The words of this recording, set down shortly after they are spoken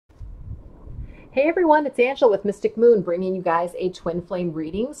Hey everyone, it's Angela with Mystic Moon bringing you guys a twin flame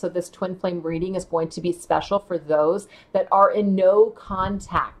reading. So this twin flame reading is going to be special for those that are in no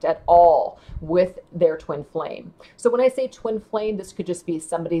contact at all with their twin flame. So when I say twin flame, this could just be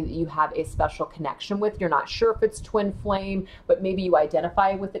somebody that you have a special connection with. You're not sure if it's twin flame, but maybe you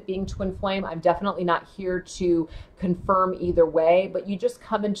identify with it being twin flame. I'm definitely not here to confirm either way, but you just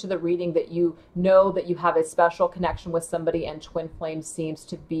come into the reading that you know that you have a special connection with somebody, and twin flame seems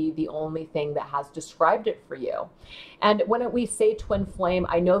to be the only thing that has described it for you. And when we say twin flame,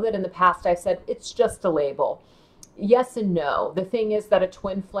 I know that in the past I said it's just a label. Yes and no. The thing is that a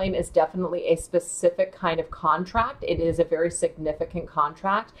twin flame is definitely a specific kind of contract. It is a very significant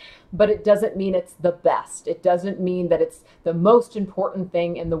contract, but it doesn't mean it's the best. It doesn't mean that it's the most important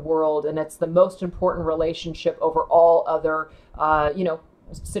thing in the world and it's the most important relationship over all other,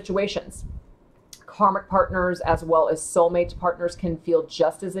 situations. Karmic partners as well as soulmate partners can feel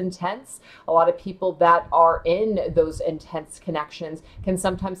just as intense. A lot of people that are in those intense connections can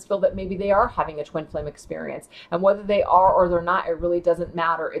sometimes feel that maybe they are having a twin flame experience. And whether they are or they're not, it really doesn't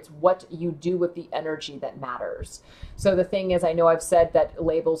matter. It's what you do with the energy that matters. So the thing is, I know I've said that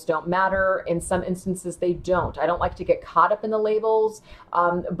labels don't matter. In some instances, they don't. I don't like to get caught up in the labels,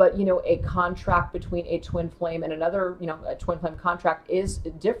 but a contract between a twin flame and another, a twin flame contract is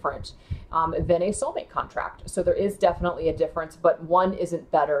different than a soulmate contract. So there is definitely a difference, but one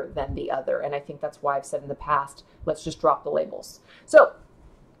isn't better than the other. And I think that's why I've said in the past, let's just drop the labels. So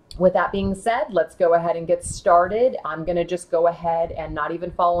with that being said, let's go ahead and get started. I'm going to just go ahead and not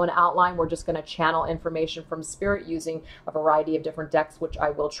even follow an outline. We're just going to channel information from Spirit using a variety of different decks, which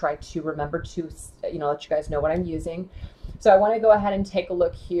I will try to remember to, let you guys know what I'm using. So I want to go ahead and take a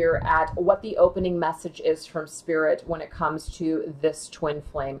look here at what the opening message is from Spirit when it comes to this twin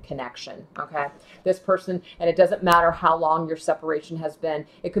flame connection, okay? This person, and it doesn't matter how long your separation has been.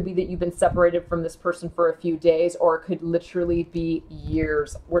 It could be that you've been separated from this person for a few days, or it could literally be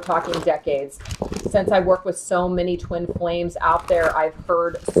years. We're talking decades. Since I work with so many twin flames out there, I've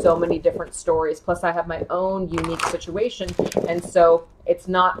heard so many different stories. Plus, I have my own unique situation, and so it's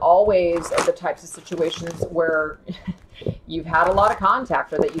not always the types of situations where you've had a lot of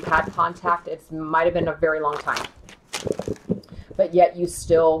contact or that you've had contact. It might have been a very long time, but yet you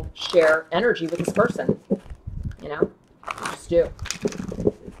still share energy with this person. You just do.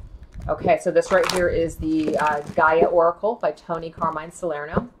 Okay, so this right here is the Gaia Oracle by Tony Carmine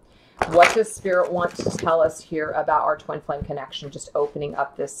Salerno. What does Spirit want to tell us here about our twin flame connection? Just opening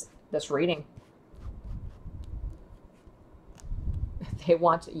up this reading. They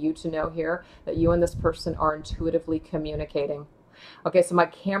want you to know here that you and this person are intuitively communicating. Okay, so my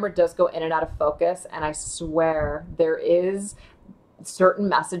camera does go in and out of focus, and I swear there is certain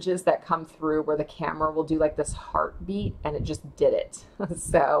messages that come through where the camera will do like this heartbeat, and it just did it.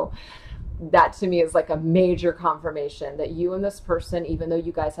 So that to me is like a major confirmation that you and this person, even though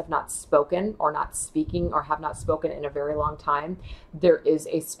you guys have not spoken or not speaking or have not spoken in a very long time, there is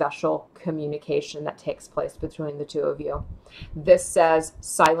a special communication that takes place between the two of you. This says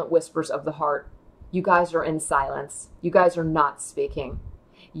silent whispers of the heart. You guys are in silence. You guys are not speaking.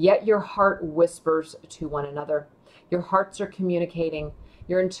 Yet your heart whispers to one another. Your hearts are communicating.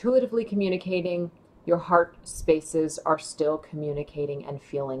 You're intuitively communicating. Your heart spaces are still communicating and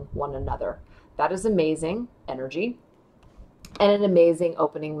feeling one another. That is amazing energy and an amazing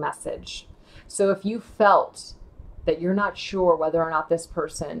opening message. So if you felt that you're not sure whether or not this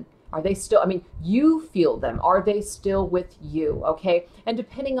person, are they still, you feel them, are they still with you? Okay. And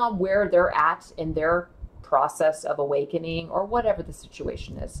depending on where they're at in their process of awakening or whatever the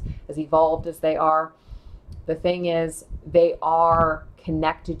situation is, as evolved as they are, the thing is, they are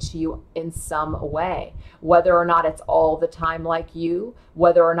connected to you in some way, whether or not it's all the time like you,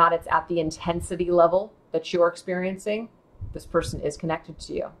 whether or not it's at the intensity level that you're experiencing, this person is connected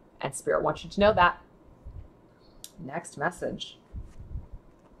to you. And Spirit wants you to know that. Next message.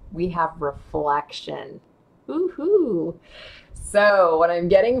 We have reflection. Woohoo! So what I'm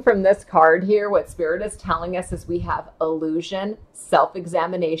getting from this card here, what Spirit is telling us is we have illusion,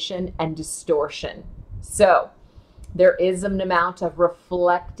 self-examination, and distortion. So there is an amount of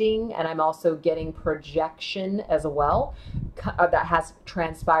reflecting, and I'm also getting projection as well that has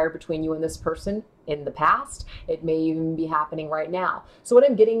transpired between you and this person in the past. It may even be happening right now. So what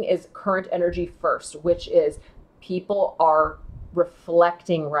I'm getting is current energy first, which is people are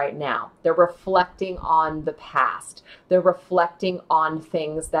reflecting right now. They're reflecting on the past. They're reflecting on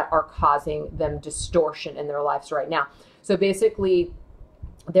things that are causing them distortion in their lives right now. So basically,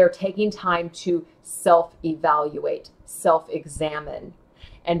 they're taking time to self-evaluate, self-examine,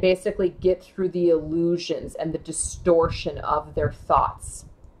 and basically get through the illusions and the distortion of their thoughts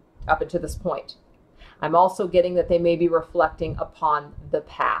up until this point. I'm also getting that they may be reflecting upon the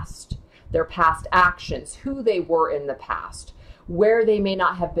past, their past actions, who they were in the past, where they may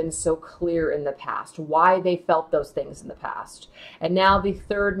not have been so clear in the past, why they felt those things in the past. And now the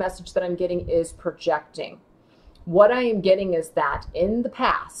third message that I'm getting is projecting. What I am getting is that in the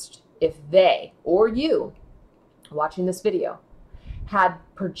past, if they or you watching this video had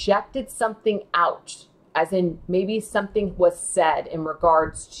projected something out, as in maybe something was said in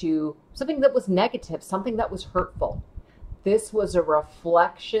regards to something that was negative, something that was hurtful, this was a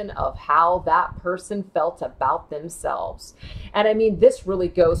reflection of how that person felt about themselves. And I mean, this really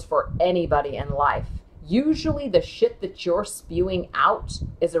goes for anybody in life. Usually the shit that you're spewing out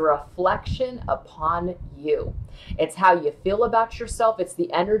is a reflection upon you. It's how you feel about yourself. It's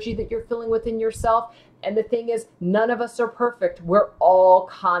the energy that you're feeling within yourself. And the thing is, none of us are perfect. We're all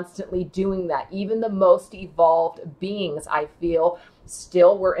constantly doing that. Even the most evolved beings, I feel,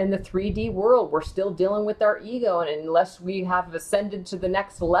 still we're in the 3D world. We're still dealing with our ego. And unless we have ascended to the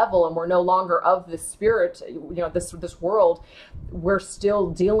next level and we're no longer of the spirit, this world, we're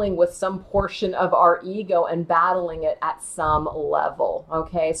still dealing with some portion of our ego and battling it at some level.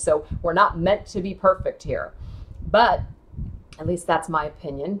 Okay, so we're not meant to be perfect here. But at least that's my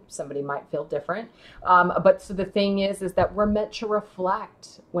opinion. Somebody might feel different. But so the thing is that we're meant to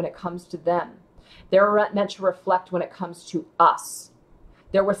reflect when it comes to them. They're meant to reflect when it comes to us.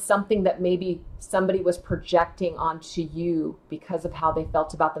 There was something that maybe somebody was projecting onto you because of how they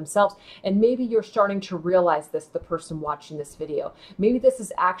felt about themselves. And maybe you're starting to realize this, the person watching this video. Maybe this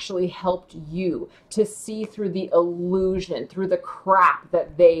has actually helped you to see through the illusion, through the crap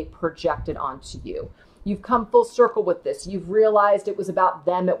that they projected onto you. You've come full circle with this. You've realized it was about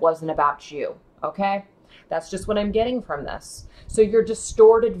them. It wasn't about you. Okay? That's just what I'm getting from this. So your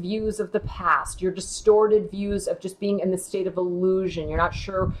distorted views of the past, your distorted views of just being in the state of illusion. You're not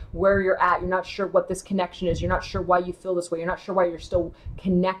sure where you're at. You're not sure what this connection is. You're not sure why you feel this way. You're not sure why you're still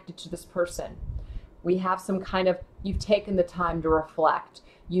connected to this person. We have some kind of, you've taken the time to reflect.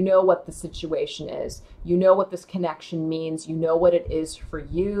 You know what the situation is. You know what this connection means. You know what it is for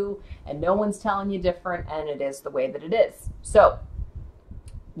you, and no one's telling you different, and it is the way that it is. So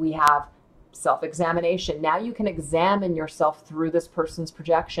we have self-examination. Now you can examine yourself through this person's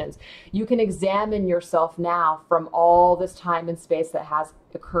projections. You can examine yourself now from all this time and space that has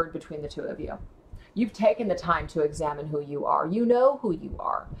occurred between the two of you. You've taken the time to examine who you are. You know who you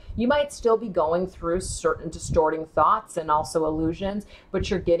are. You might still be going through certain distorting thoughts and also illusions, but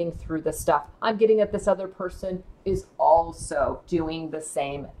you're getting through the stuff. I'm getting that this other person is also doing the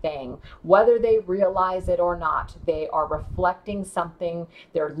same thing. Whether they realize it or not, they are reflecting something.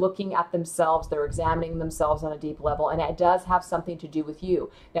 They're looking at themselves. They're examining themselves on a deep level, and it does have something to do with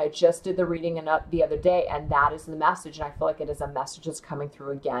you. Now, I just did the reading the other day, and that is the message, and I feel like it is a message that's coming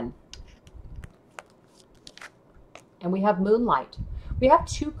through again. And we have moonlight. We have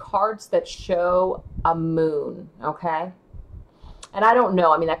two cards that show a moon, okay? And I don't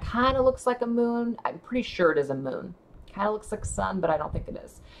know. I mean, that kind of looks like a moon. I'm pretty sure it is a moon. Kind of looks like sun, but I don't think it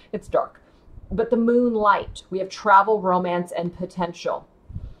is. It's dark. But the moonlight, we have travel, romance, and potential.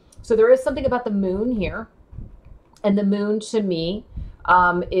 So there is something about the moon here. And the moon, to me,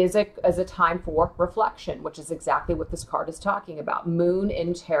 is a time for reflection, which is exactly what this card is talking about. Moon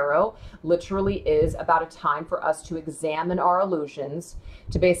in tarot literally is about a time for us to examine our illusions,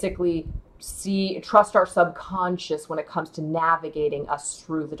 to basically trust our subconscious when it comes to navigating us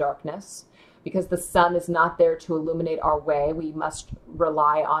through the darkness. Because the sun is not there to illuminate our way, we must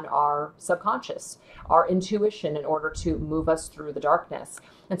rely on our subconscious, our intuition, in order to move us through the darkness.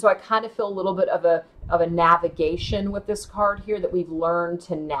 And so I kind of feel a little bit of a navigation with this card here, that we've learned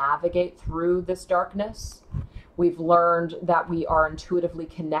to navigate through this darkness. We've learned that we are intuitively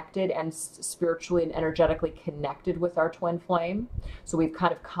connected and spiritually and energetically connected with our twin flame. So we've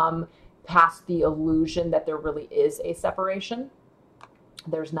kind of come past the illusion that there really is a separation.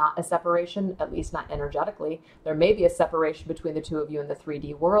 There's not a separation, at least not energetically. There may be a separation between the two of you in the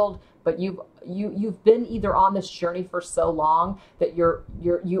 3D world, but you've been either on this journey for so long that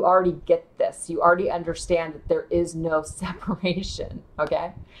you already get this. You already understand that there is no separation,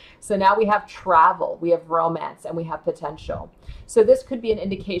 okay? So now we have travel, we have romance, and we have potential. So this could be an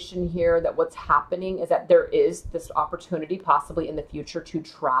indication here that what's happening is that there is this opportunity possibly in the future to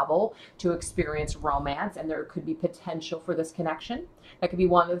travel, to experience romance, and there could be potential for this connection. That could be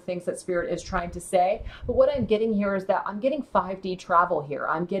one of the things that Spirit is trying to say. But what I'm getting here is that I'm getting 5D travel here.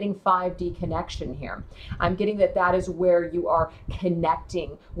 I'm getting 5D connection here. I'm getting that is where you are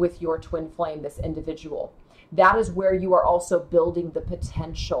connecting with your twin flame, this individual. That is where you are also building the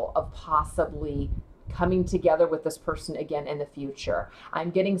potential of possibly coming together with this person again in the future. I'm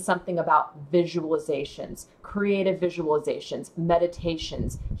getting something about visualizations, creative visualizations,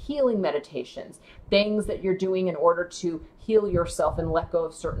 meditations, healing meditations, things that you're doing in order to heal yourself and let go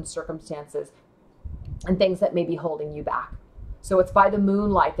of certain circumstances and things that may be holding you back. So it's by the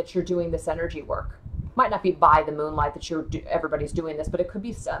moonlight that you're doing this energy work. Might not be by the moonlight that everybody's doing this, but it could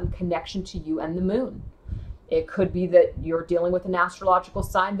be some connection to you and the moon. It could be that you're dealing with an astrological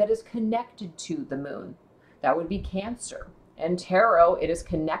sign that is connected to the moon. That would be Cancer. And tarot, it is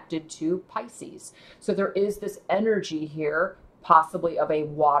connected to Pisces. So there is this energy here, possibly of a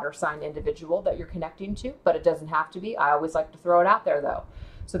water sign individual that you're connecting to, but it doesn't have to be. I always like to throw it out there though.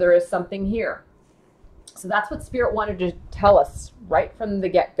 So there is something here. So that's what Spirit wanted to tell us right from the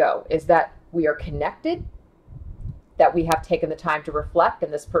get-go, is that we are connected, that we have taken the time to reflect,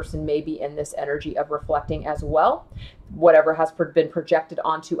 and this person may be in this energy of reflecting as well. Whatever has been projected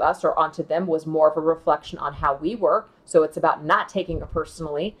onto us or onto them was more of a reflection on how we were. So it's about not taking it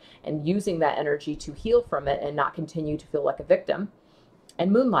personally and using that energy to heal from it and not continue to feel like a victim.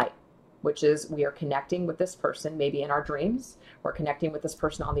 And moonlight, which is we are connecting with this person, maybe in our dreams. We're connecting with this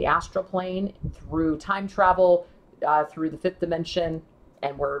person on the astral plane through time travel, through the fifth dimension,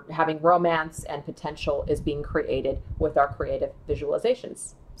 and we're having romance, and potential is being created with our creative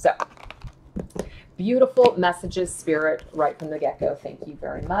visualizations. So beautiful messages, Spirit, right from the get-go. Thank you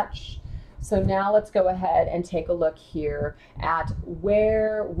very much. So now let's go ahead and take a look here at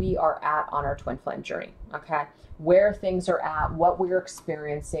where we are at on our twin flame journey, okay? Where things are at, what we're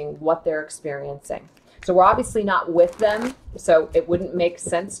experiencing, what they're experiencing. So we're obviously not with them, so it wouldn't make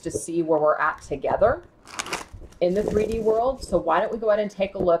sense to see where we're at together in the 3D world. So why don't we go ahead and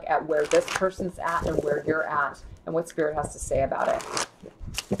take a look at where this person's at and where you're at and what Spirit has to say about it.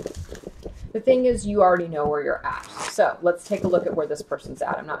 The thing is, you already know where you're at. So let's take a look at where this person's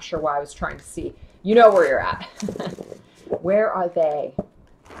at. I'm not sure why I was trying to see. You know where you're at. Where are they?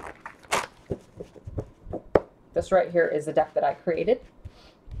 This right here is a deck that I created.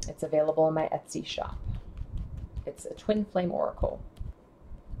 It's available in my Etsy shop. It's a twin flame oracle.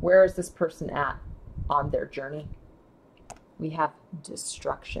 Where is this person at on their journey? We have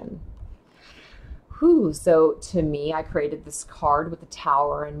destruction. Whew, so to me, I created this card with the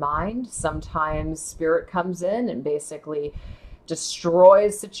Tower in mind. Sometimes Spirit comes in and basically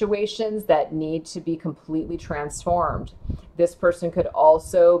destroys situations that need to be completely transformed. This person could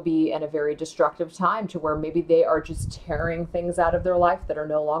also be in a very destructive time to where maybe they are just tearing things out of their life that are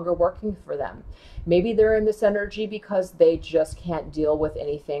no longer working for them. Maybe they're in this energy because they just can't deal with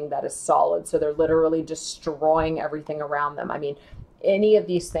anything that is solid. So they're literally destroying everything around them. I mean, any of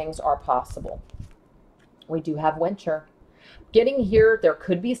these things are possible. We do have winter. Getting here, there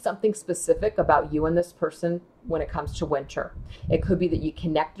could be something specific about you and this person when it comes to winter. It could be that you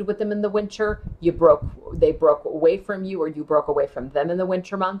connected with them in the winter, they broke away from you, or you broke away from them in the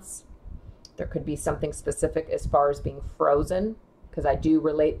winter months. There could be something specific as far as being frozen, because I do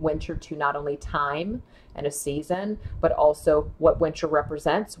relate winter to not only time and a season, but also what winter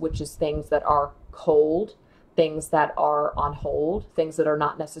represents, which is things that are cold, things that are on hold, things that are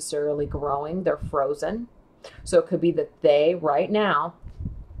not necessarily growing, they're frozen. So it could be that they, right now,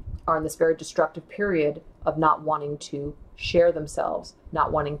 are in this very destructive period of not wanting to share themselves,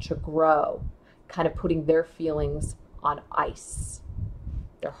 not wanting to grow, kind of putting their feelings on ice,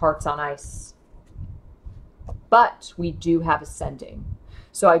 their hearts on ice. But we do have ascending.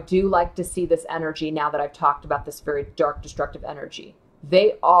 So I do like to see this energy now that I've talked about this very dark, destructive energy.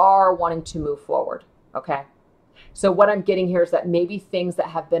 They are wanting to move forward, okay? So what I'm getting here is that maybe things that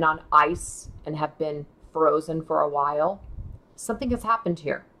have been on ice and have been frozen for a while, something has happened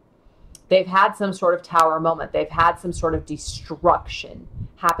here. They've had some sort of tower moment. They've had some sort of destruction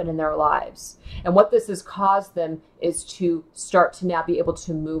happen in their lives. And what this has caused them is to start to now be able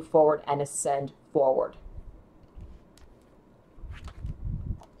to move forward and ascend forward.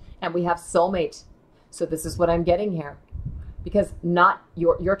 And we have soulmate. So this is what I'm getting here. Because not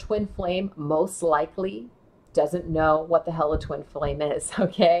your twin flame most likely doesn't know what the hell a twin flame is,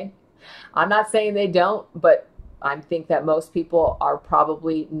 okay? I'm not saying they don't, but I think that most people are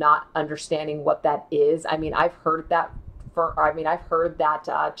probably not understanding what that is. I mean, I've heard that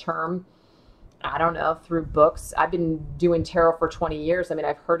term, I don't know, through books. I've been doing tarot for 20 years. I mean,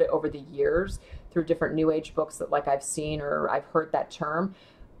 I've heard it over the years through different New Age books that like I've seen, or I've heard that term,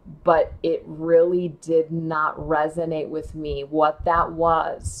 but it really did not resonate with me what that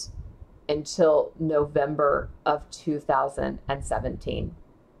was until November of 2017.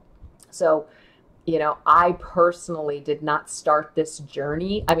 So, you know, I personally did not start this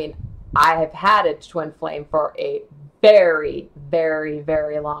journey. I mean, I have had a twin flame for a very, very,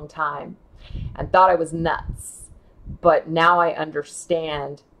 very long time. and thought I was nuts. But now I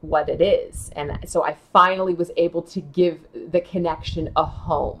understand what it is. And so I finally was able to give the connection a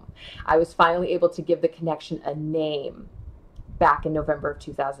home. I was finally able to give the connection a name back in November of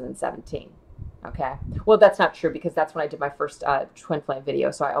 2017. Okay. Well, that's not true because that's when I did my first twin flame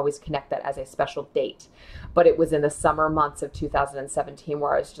video. So I always connect that as a special date. But it was in the summer months of 2017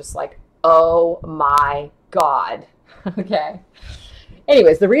 where I was just like, oh my God. Okay.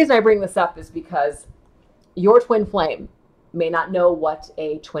 Anyways, the reason I bring this up is because your twin flame may not know what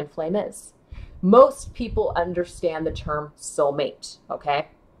a twin flame is. Most people understand the term soulmate. Okay.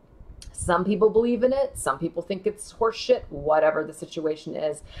 Some people believe in it. Some people think it's horseshit, whatever the situation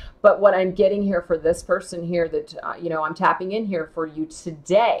is. But what I'm getting here for this person here that, I'm tapping in here for you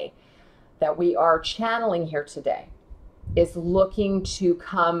today, that we are channeling here today, is looking to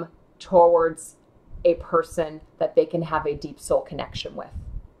come towards a person that they can have a deep soul connection with.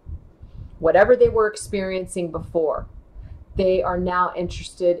 Whatever they were experiencing before, they are now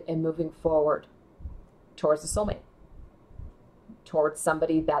interested in moving forward towards a soulmate, towards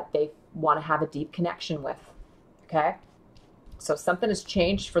somebody that they want to have a deep connection with. Okay. So something has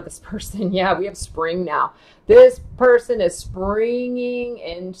changed for this person. Yeah, we have spring now. This person is springing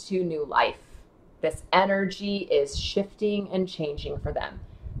into new life. This energy is shifting and changing for them.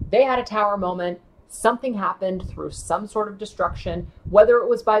 They had a tower moment. Something happened through some sort of destruction, whether it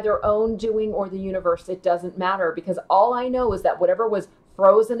was by their own doing or the universe, it doesn't matter, because all I know is that whatever was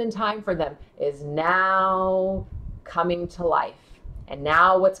frozen in time for them is now coming to life. And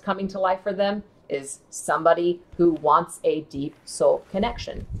now what's coming to life for them is somebody who wants a deep soul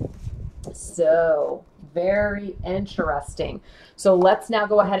connection. So very interesting. So let's now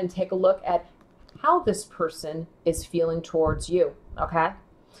go ahead and take a look at how this person is feeling towards you. Okay.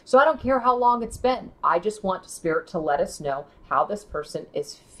 So I don't care how long it's been. I just want Spirit to let us know how this person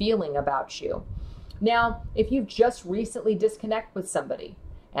is feeling about you. Now, if you've just recently disconnected with somebody,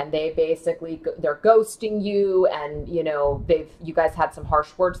 and they basically, they're ghosting you, and you guys had some harsh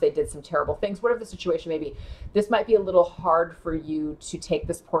words, they did some terrible things, whatever the situation may be, this might be a little hard for you to take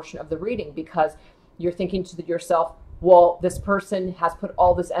this portion of the reading, because you're thinking to yourself, well, this person has put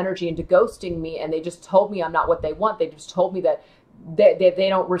all this energy into ghosting me, and they just told me I'm not what they want. They just told me that they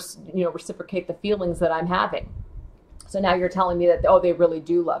don't reciprocate the feelings that I'm having. So now you're telling me that, oh, they really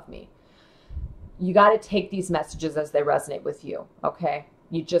do love me. You got to take these messages as they resonate with you. Okay.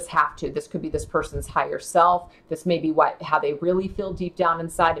 You just have to. This could be this person's higher self. This may be how they really feel deep down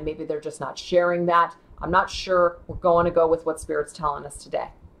inside, and maybe they're just not sharing that. I'm not sure. We're going to go with what Spirit's telling us today.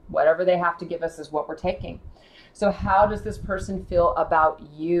 Whatever they have to give us is what we're taking. So how does this person feel about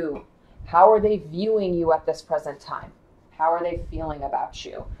you? How are they viewing you at this present time? How are they feeling about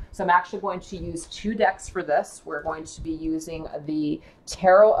you? So I'm actually going to use 2 decks for this. We're going to be using the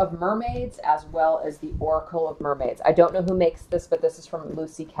Tarot of Mermaids as well as the Oracle of Mermaids. I don't know who makes this, but this is from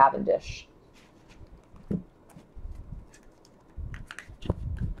Lucy Cavendish.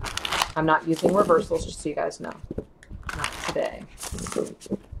 I'm not using reversals, just so you guys know. Not today.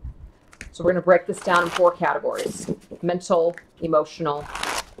 So we're going to break this down in 4 categories: mental, emotional,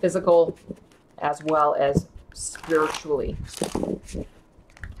 physical, as well as spiritually.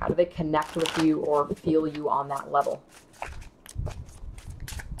 How do they connect with you or feel you on that level?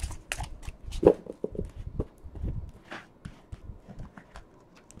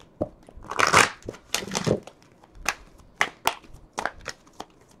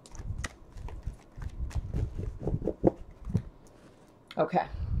 Okay.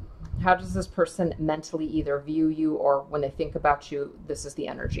 How does this person mentally either view you, or when they think about you, this is the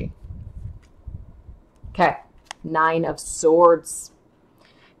energy? Okay. 9 of Swords.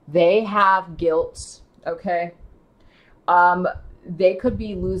 They have guilt. Okay. They could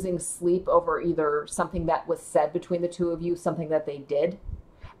be losing sleep over either something that was said between the 2 of you, something that they did.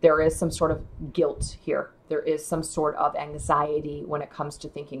 There is some sort of guilt here. There is some sort of anxiety when it comes to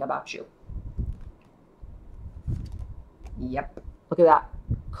thinking about you. Yep. Look at that.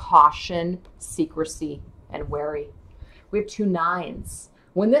 Caution, secrecy, and wary. We have 2 9s.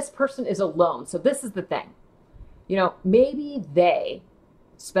 When this person is alone, so this is the thing. Maybe they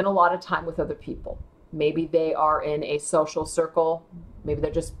spend a lot of time with other people. Maybe they are in a social circle. Maybe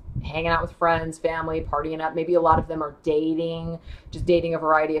they're just hanging out with friends, family, partying up. Maybe a lot of them are dating, just dating a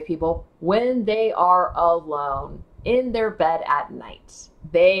variety of people. When they are alone in their bed at night,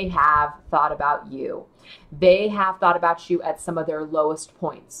 they have thought about you. They have thought about you at some of their lowest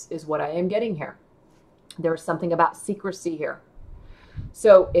points, is what I am getting here. There's something about secrecy here.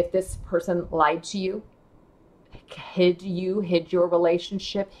 So if this person lied to you, hid your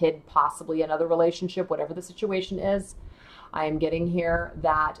relationship, hid possibly another relationship, whatever the situation is, I am getting here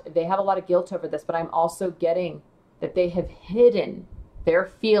that they have a lot of guilt over this, but I'm also getting that they have hidden their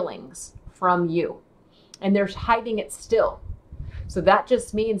feelings from you and they're hiding it still. So that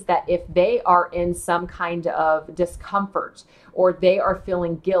just means that if they are in some kind of discomfort, or they are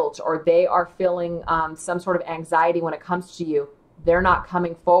feeling guilt, or they are feeling some sort of anxiety when it comes to you, they're not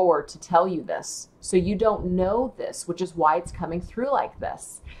coming forward to tell you this. So you don't know this, which is why it's coming through like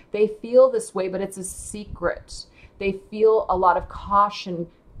this. They feel this way, but it's a secret. They feel a lot of caution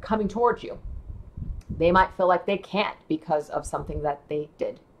coming towards you. They might feel like they can't because of something that they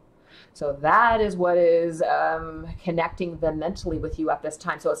did. So that is what is connecting them mentally with you at this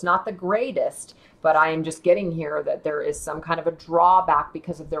time. So it's not the greatest, but I am just getting here that there is some kind of a drawback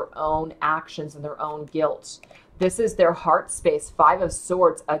because of their own actions and their own guilt. This is their heart space. 5 of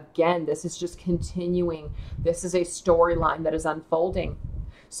Swords. Again, this is just continuing. This is a storyline that is unfolding.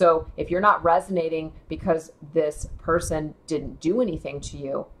 So if you're not resonating because this person didn't do anything to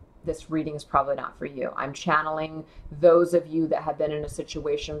you, this reading is probably not for you. I'm channeling those of you that have been in a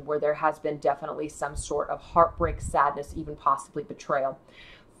situation where there has been definitely some sort of heartbreak, sadness, even possibly betrayal.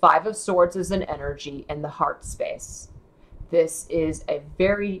 5 of Swords is an energy in the heart space. This is a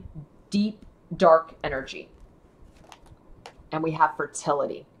very deep, dark energy. And we have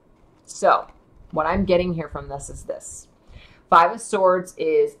fertility. So what I'm getting here from this is this. 5 of Swords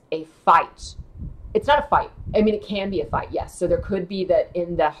is a fight. It's not a fight. I mean, it can be a fight, yes. So there could be that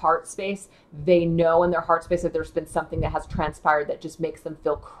in the heart space, they know in their heart space that there's been something that has transpired that just makes them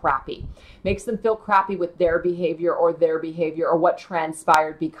feel crappy. Makes them feel crappy with their behavior or what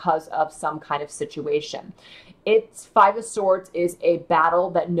transpired because of some kind of situation. It's 5 of Swords is a battle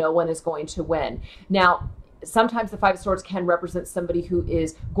that no one is going to win. Now, sometimes the 5 of Swords can represent somebody who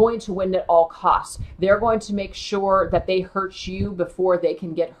is going to win at all costs. They're going to make sure that they hurt you before they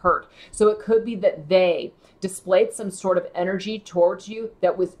can get hurt. So it could be that they displayed some sort of energy towards you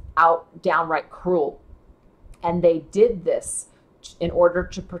that was downright cruel. And they did this in order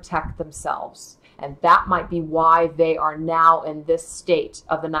to protect themselves. And that might be why they are now in this state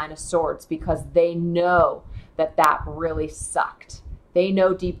of the 9 of Swords, because they know that that really sucked. They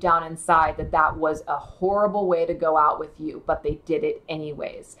know deep down inside that that was a horrible way to go out with you, but they did it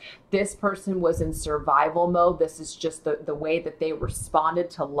anyways. This person was in survival mode. This is just the way that they responded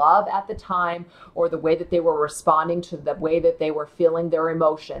to love at the time, or the way that they were responding to the way that they were feeling their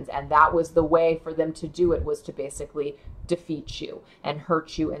emotions. And that was the way for them to do it, was to basically defeat you and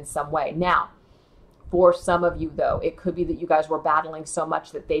hurt you in some way. Now, for some of you, though, it could be that you guys were battling so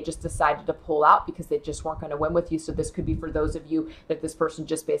much that they just decided to pull out because they just weren't going to win with you. So this could be for those of you that this person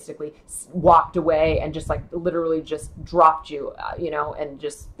just basically walked away and just like literally just dropped you, and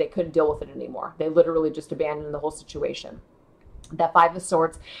just they couldn't deal with it anymore. They literally just abandoned the whole situation. That 5 of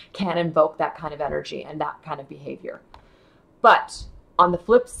Swords can invoke that kind of energy and that kind of behavior. But on the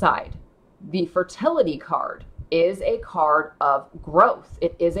flip side, the fertility card is a card of growth.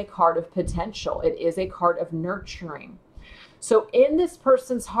 It is a card of potential. It is a card of nurturing. So in this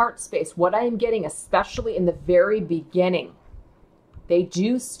person's heart space, what I am getting, especially in the very beginning, they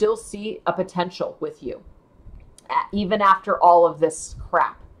do still see a potential with you. Even after all of this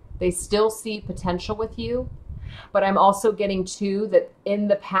crap, they still see potential with you. But I'm also getting too that in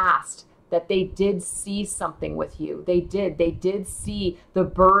the past, that they did see something with you. They did see the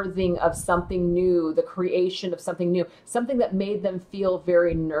birthing of something new, the creation of something new, something that made them feel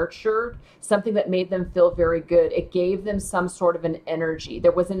very nurtured, something that made them feel very good. It gave them some sort of an energy.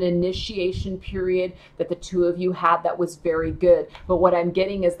 There was an initiation period that the two of you had that was very good. But what I'm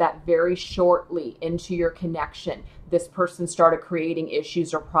getting is that very shortly into your connection, this person started creating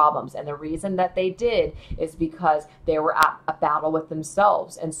issues or problems. And the reason that they did is because they were at a battle with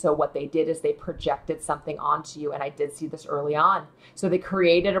themselves. And so what they did is they projected something onto you. And I did see this early on. So they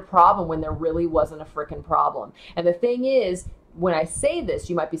created a problem when there really wasn't a freaking problem. And the thing is, when I say this,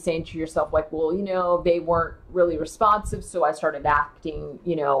 you might be saying to yourself, like, well, they weren't really responsive. So I started acting,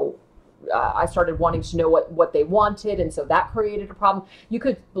 I started wanting to know what they wanted. And so that created a problem. You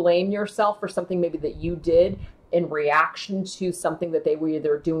could blame yourself for something maybe that you did in reaction to something that they were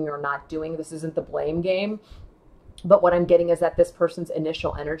either doing or not doing. This isn't the blame game. But what I'm getting is that this person's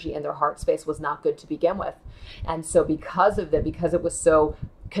initial energy in their heart space was not good to begin with. And so because of that, because it was so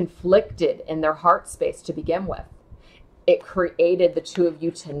conflicted in their heart space to begin with, it created the two of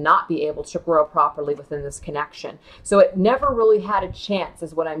you to not be able to grow properly within this connection. So it never really had a chance,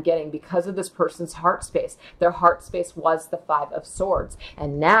 is what I'm getting, because of this person's heart space. Their heart space was the 5 of Swords.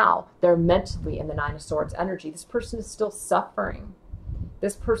 And now they're mentally in the 9 of Swords energy. This person is still suffering.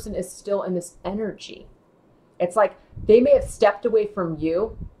 This person is still in this energy. It's like they may have stepped away from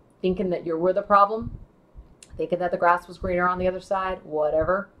you thinking that you were the problem. thinking that the grass was greener on the other side,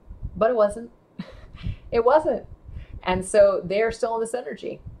 whatever, but it wasn't. It wasn't. And so they're still in this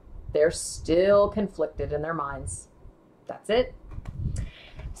energy. They're still conflicted in their minds. That's it.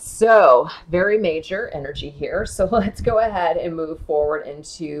 So very major energy here. So let's go ahead and move forward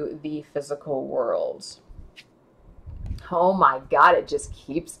into the physical world. Oh my God, it just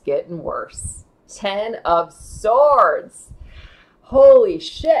keeps getting worse. 10 of Swords. Holy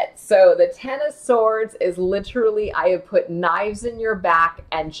shit. So the 10 of Swords is literally, I have put knives in your back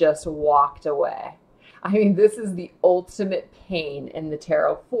and just walked away. I mean, this is the ultimate pain in the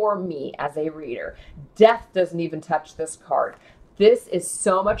tarot for me as a reader. Death doesn't even touch this card. This is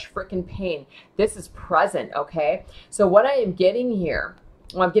so much freaking pain. This is present, okay? So what I am getting here,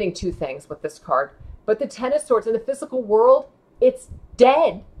 well, I'm getting two things with this card, but the 10 of Swords in the physical world, it's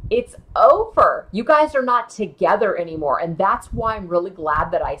dead. It's over. You guys are not together anymore. And that's why I'm really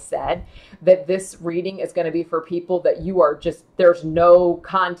glad that I said that this reading is going to be for people that you are just, there's no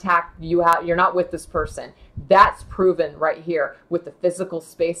contact. You're not with this person. That's proven right here with the physical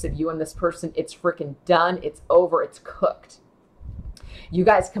space of you and this person. It's freaking done. It's over. It's cooked. You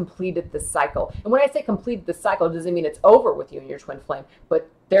guys completed the cycle. And when I say completed the cycle, it doesn't mean it's over with you and your twin flame, but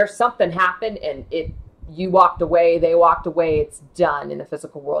there's something happened and you walked away, they walked away, it's done in the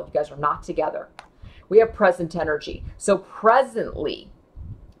physical world. You guys are not together. We have present energy. So presently,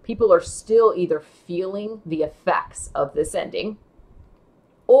 people are still either feeling the effects of this ending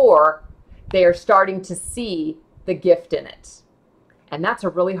or they are starting to see the gift in it. And that's a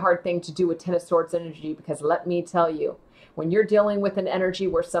really hard thing to do with 10 of Swords energy, because let me tell you, when you're dealing with an energy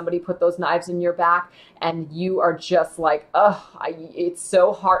where somebody put those knives in your back and you are just like, oh, it's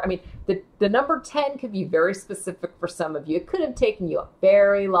so hard. I mean, the number 10 could be very specific for some of you. It could have taken you a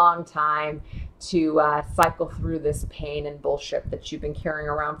very long time to cycle through this pain and bullshit that you've been carrying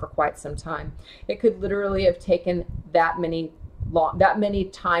around for quite some time. It could literally have taken that many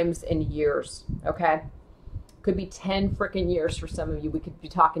times in years, okay? Could be 10 freaking years for some of you. We could be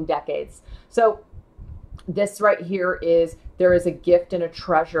talking decades. So this right here is, there is a gift and a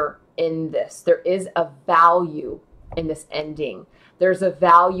treasure in this. There is a value in this ending. There's a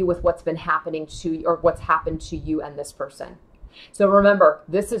value with what's been happening to you, or what's happened to you and this person. So remember,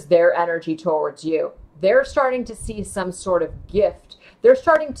 this is their energy towards you. They're starting to see some sort of gift. They're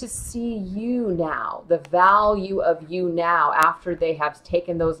starting to see you now, the value of you now, after they have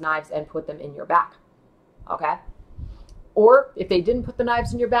taken those knives and put them in your back. Okay? Or if they didn't put the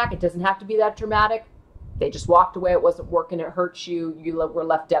knives in your back, it doesn't have to be that dramatic. They just walked away. It wasn't working. It hurt you. You were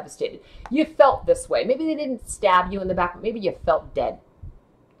left devastated. You felt this way. Maybe they didn't stab you in the back, but maybe you felt dead.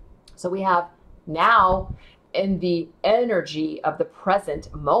 So we have now, in the energy of the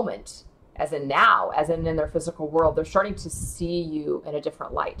present moment, as in now, as in their physical world, they're starting to see you in a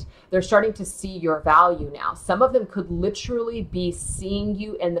different light. They're starting to see your value now. Some of them could literally be seeing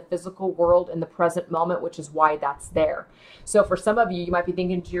you in the physical world in the present moment, which is why that's there. So for some of you, you might be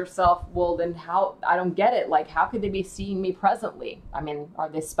thinking to yourself, well, then how, I don't get it. Like, how could they be seeing me presently? I mean, are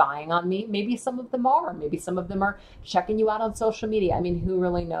they spying on me? Maybe some of them are. Maybe some of them are checking you out on social media. I mean, who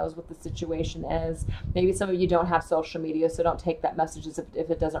really knows what the situation is? Maybe some of you don't have social media, so don't take that message as if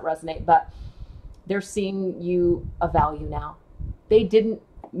it doesn't resonate, but they're seeing you a value now.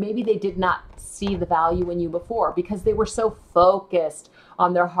 Maybe they did not see the value in you before because they were so focused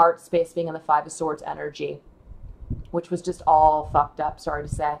on their heart space being in the 5 of Swords energy, which was just all fucked up, sorry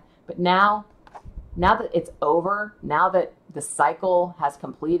to say. But now that it's over, now that the cycle has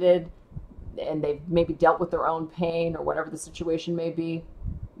completed and they've maybe dealt with their own pain or whatever the situation may be,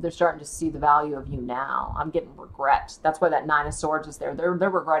 they're starting to see the value of you now. I'm getting regret. That's why that 9 of Swords is there. They're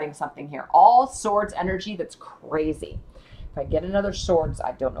regretting something here. All Swords energy, that's crazy. If I get another Swords,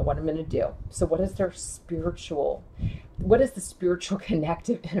 I don't know what I'm going to do. So what is the spiritual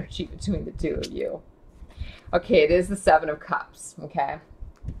connective energy between the two of you? Okay, it is the 7 of Cups, okay?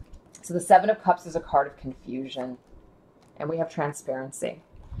 So the 7 of Cups is a card of confusion, and we have transparency.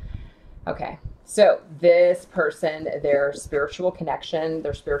 Okay, so this person, their spiritual connection,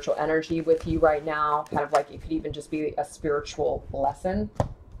 their spiritual energy with you right now, kind of like it could even just be a spiritual lesson.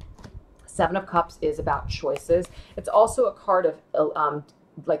 7 of Cups is about choices. It's also a card of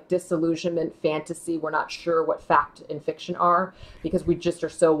like disillusionment, fantasy. We're not sure what fact and fiction are because we just are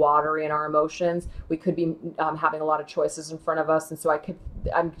so watery in our emotions. We could be having a lot of choices in front of us. And so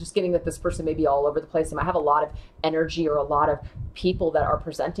I'm just getting that this person may be all over the place. They might have a lot of energy or a lot of people that are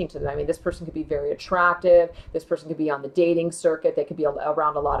presenting to them. I mean, this person could be very attractive. This person could be on the dating circuit. They could be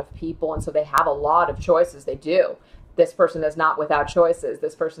around a lot of people. And so they have a lot of choices. They do. This person is not without choices.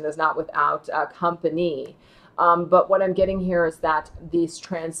 This person is not without company. But what I'm getting here is that this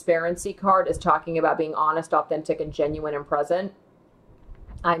transparency card is talking about being honest, authentic, and genuine and present.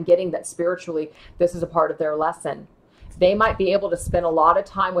 I'm getting that spiritually, this is a part of their lesson. They might be able to spend a lot of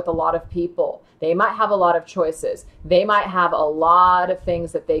time with a lot of people. They might have a lot of choices. They might have a lot of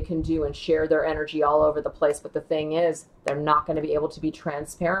things that they can do and share their energy all over the place. But the thing is, they're not going to be able to be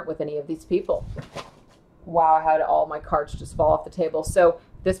transparent with any of these people. Wow, I had all my cards just fall off the table. So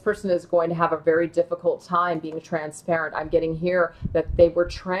this person is going to have a very difficult time being transparent. I'm getting here that they were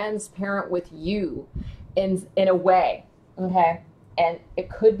transparent with you in a way, okay? And it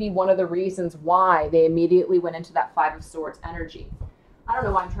could be one of the reasons why they immediately went into that Five of Swords energy. I don't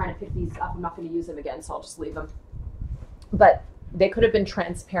know why I'm trying to pick these up. I'm not going to use them again, so I'll just leave them. But they could have been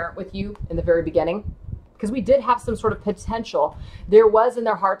transparent with you in the very beginning, because we did have some sort of potential. There was in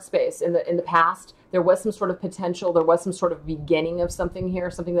their heart space in the past, there was some sort of potential. There was some sort of beginning of something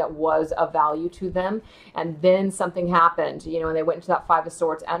here, something that was of value to them. And then something happened, you know, and they went into that Five of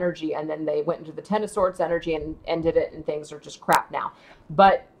Swords energy, and then they went into the Ten of Swords energy and ended it, and things are just crap now.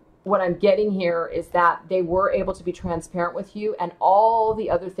 But what I'm getting here is that they were able to be transparent with you, and all the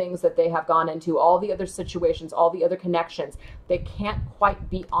other things that they have gone into, all the other situations, all the other connections, they can't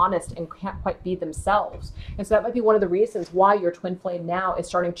quite be honest and can't quite be themselves. And so that might be one of the reasons why your twin flame now is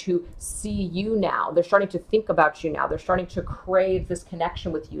starting to see you now. They're starting to think about you now. They're starting to crave this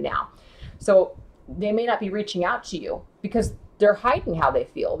connection with you now. So they may not be reaching out to you because they're hiding how they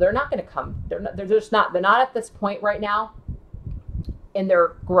feel. They're not going to come. They're not at this point right now in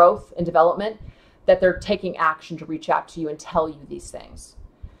their growth and development that they're taking action to reach out to you and tell you these things.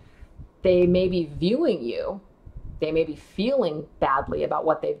 They may be viewing you, they may be feeling badly about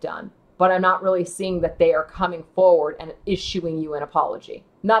what they've done, but I'm not really seeing that they are coming forward and issuing you an apology.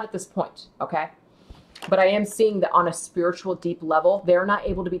 Not at this point, okay? But I am seeing that on a spiritual deep level, they're not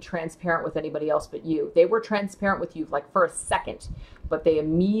able to be transparent with anybody else but you. They were transparent with you like for a second, but they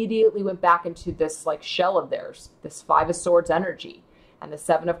immediately went back into this like shell of theirs, this Five of Swords energy. And the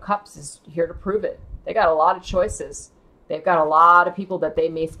Seven of Cups is here to prove it. They got a lot of choices. They've got a lot of people that they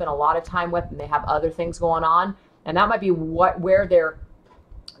may spend a lot of time with, and they have other things going on. And that might be where they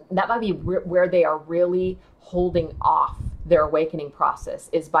are really holding off their awakening process,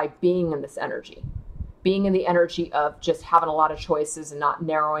 is by being in this energy. Being in the energy of just having a lot of choices and not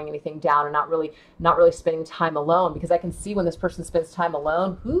narrowing anything down, and not really spending time alone. Because I can see when this person spends time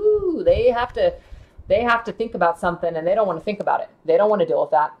alone, they have to think about something, and they don't want to think about it. They don't want to deal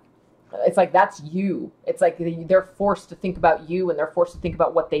with that. It's like, that's you. It's like they're forced to think about you, and they're forced to think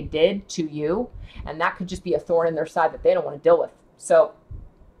about what they did to you. And that could just be a thorn in their side that they don't want to deal with. So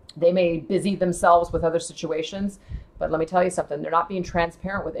they may busy themselves with other situations, but let me tell you something. They're not being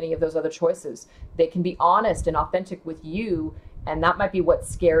transparent with any of those other choices. They can be honest and authentic with you. And that might be what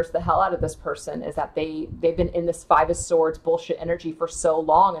scares the hell out of this person, is that they've been in this Five of Swords bullshit energy for so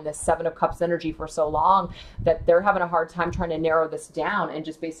long, and this Seven of Cups energy for so long, that they're having a hard time trying to narrow this down and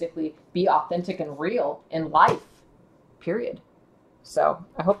just basically be authentic and real in life, period. So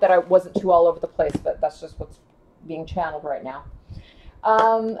I hope that I wasn't too all over the place, but that's just what's being channeled right now.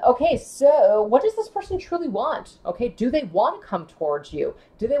 Okay, so what does this person truly want? Okay, do they want to come towards you?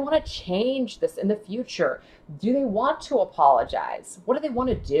 Do they want to change this in the future? Do they want to apologize? What do they want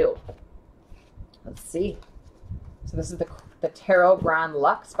to do? Let's see. So this is the Tarot Grand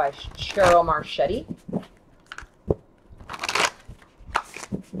Luxe by Cheryl Marchetti.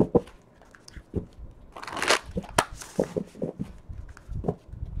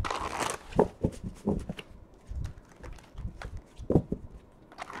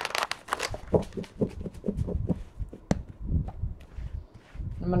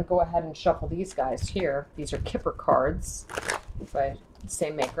 I'm going to go ahead and shuffle these guys here. These are Kipper cards by the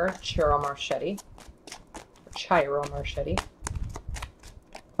same maker, Cheryl Marchetti. Chiro Marchetti.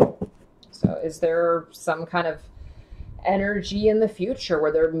 So is there some kind of energy in the future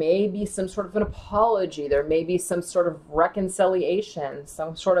where there may be some sort of an apology? There may be some sort of reconciliation,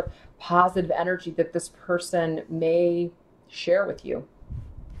 some sort of positive energy that this person may share with you.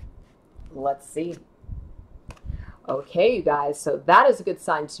 Let's see. Okay, you guys, so that is a good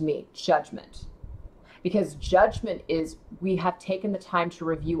sign to me, Judgment. Because judgment is, we have taken the time to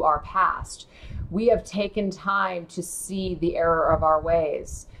review our past. We have taken time to see the error of our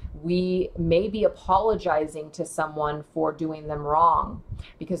ways. We may be apologizing to someone for doing them wrong,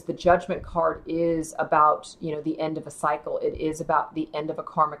 because the Judgment card is about, you know, the end of a cycle. It is about the end of a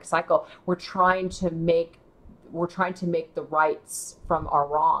karmic cycle. We're trying to make the rights from our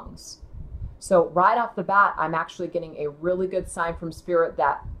wrongs. So right off the bat, I'm actually getting a really good sign from Spirit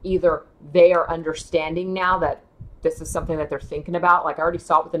that either they are understanding now that This is something that they're thinking about. Like I already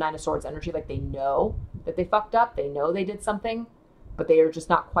saw it with the Nine of Swords energy. Like they know that they fucked up. They know they did something, but they are just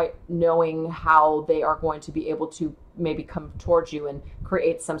not quite knowing how they are going to be able to maybe come towards you and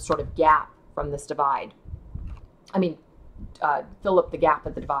create some sort of gap from this divide. I mean, fill up the gap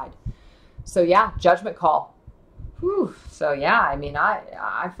of the divide. So yeah, judgment call. Whew. So yeah, I mean,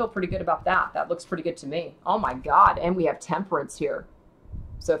 I feel pretty good about that. That looks pretty good to me. Oh my God. And we have temperance here.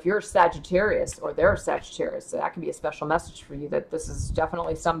 So if you're a Sagittarius or they're a Sagittarius, that can be a special message for you that this is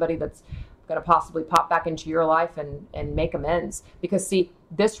definitely somebody that's going to possibly pop back into your life and make amends. Because see,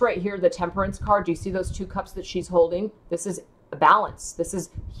 this right here, the temperance card, do you see those 2 cups that she's holding? This is a balance. This is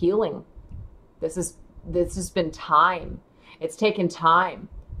healing. This has been time. It's taken time,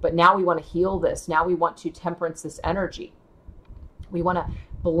 but now we want to heal this. Now we want to temperance this energy. We want to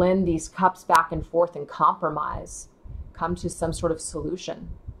blend these cups back and forth and compromise, come to some sort of solution.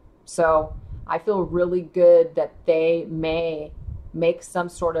 So I feel really good that they may make some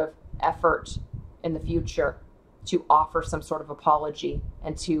sort of effort in the future to offer some sort of apology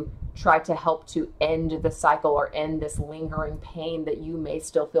and to try to help to end the cycle or end this lingering pain that you may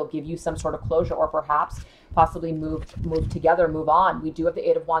still feel, give you some sort of closure, or perhaps possibly move together, move on. We do have the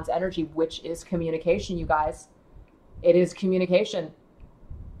 8 of Wands energy, which is communication, you guys. It is communication.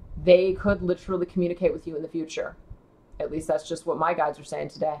 They could literally communicate with you in the future. At least that's just what my guides are saying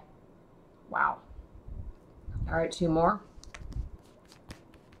today. Wow. All right, 2 more.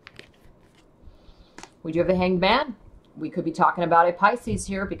 We do have the Hanged Man. We could be talking about a Pisces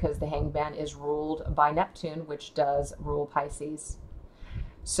here because the Hanged Man is ruled by Neptune, which does rule Pisces.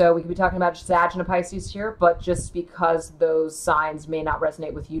 So we could be talking about Sag and a Pisces here, but just because those signs may not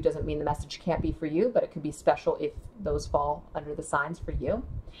resonate with you doesn't mean the message can't be for you, but it could be special if those fall under the signs for you.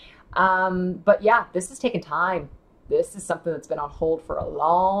 But yeah, this has taken time. This is something that's been on hold for a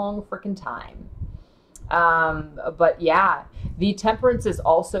long freaking time. But yeah, the Temperance is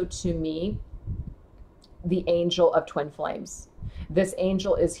also, to me, the angel of twin flames. This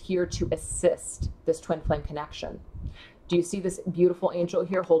angel is here to assist this twin flame connection. Do you see this beautiful angel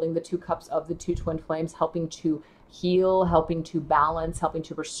here holding the 2 cups of the 2 twin flames, helping to heal, helping to balance, helping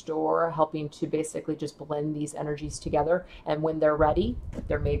to restore, helping to basically just blend these energies together. And when they're ready,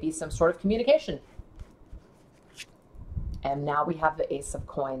 there may be some sort of communication. And now we have the Ace of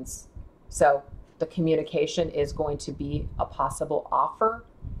Coins. So the communication is going to be a possible offer,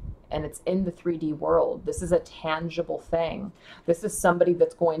 and it's in the 3D world. This is a tangible thing. This is somebody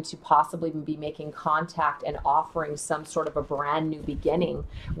that's going to possibly be making contact and offering some sort of a brand new beginning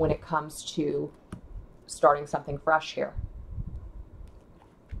when it comes to starting something fresh here.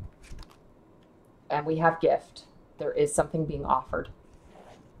 And we have gift. There is something being offered.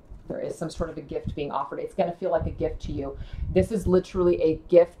 There is some sort of a gift being offered. It's going to feel like a gift to you. This is literally a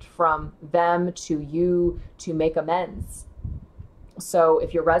gift from them to you to make amends. So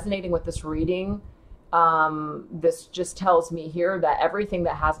if you're resonating with this reading, this just tells me here that everything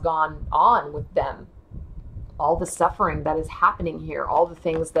that has gone on with them, all the suffering that is happening here, all the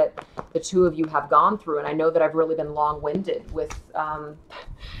things that the 2 of you have gone through, and I know that I've really been long-winded with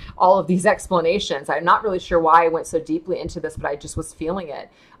all of these explanations. I'm not really sure why I went so deeply into this, but I just was feeling it.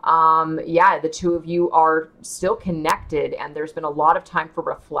 Yeah, the 2 of you are still connected, and there's been a lot of time for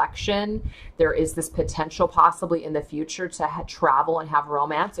reflection. There is this potential possibly in the future to travel and have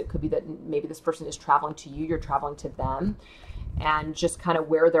romance. It could be that maybe this person is traveling to you, you're traveling to them, and just kind of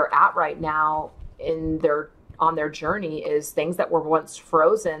where they're at right now on their journey is things that were once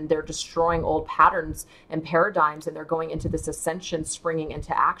frozen. They're destroying old patterns and paradigms, and they're going into this ascension, springing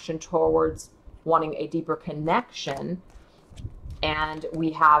into action towards wanting a deeper connection. And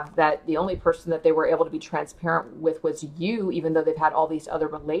we have that the only person that they were able to be transparent with was you, even though they've had all these other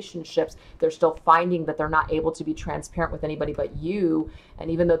relationships. They're still finding that they're not able to be transparent with anybody but you.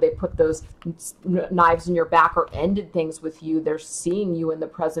 And even though they put those knives in your back or ended things with you, they're seeing you in the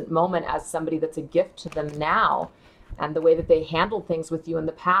present moment as somebody that's a gift to them now. And the way that they handled things with you in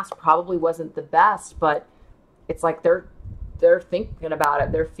the past probably wasn't the best, but it's like they're thinking about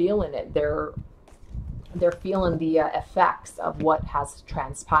it. They're feeling it. They're feeling the effects of what has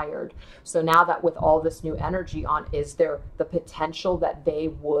transpired. So now that with all this new energy on, is there the potential that they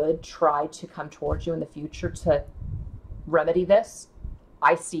would try to come towards you in the future to remedy this?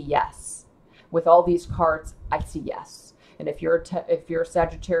 I see yes. With all these cards, I see yes. And if you're a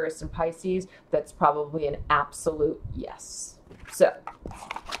Sagittarius and Pisces, that's probably an absolute yes. So,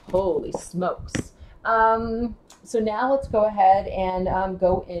 holy smokes. So now let's go ahead and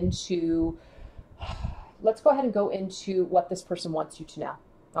go into what this person wants you to know,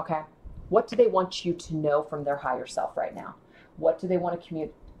 okay? What do they want you to know from their higher self right now? What do they want to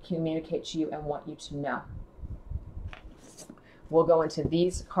communicate to you and want you to know? We'll go into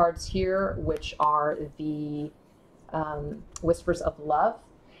these cards here, which are the Whispers of Love.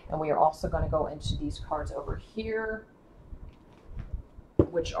 And we are also going to go into these cards over here,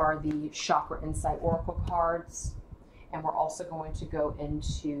 which are the Chakra Insight Oracle cards. And we're also going to go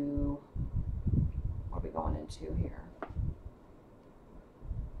into, what are we going into here?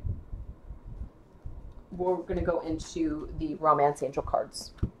 We're going to go into the Romance Angel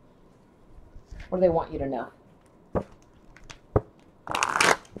cards. What do they want you to know?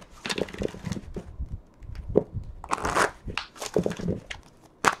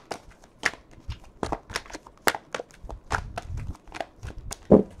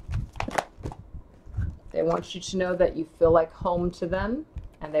 They want you to know that you feel like home to them,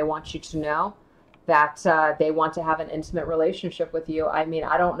 and they want you to know that they want to have an intimate relationship with you. I mean,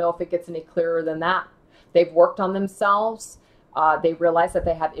 I don't know if it gets any clearer than that. They've worked on themselves. They realize that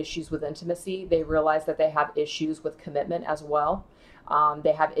they have issues with intimacy. They realize that they have issues with commitment as well.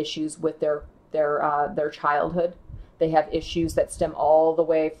 They have issues with their childhood. They have issues that stem all the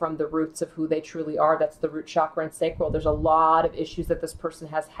way from the roots of who they truly are. That's the root chakra and sacral. There's a lot of issues that this person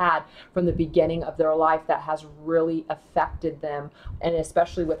has had from the beginning of their life that has really affected them, and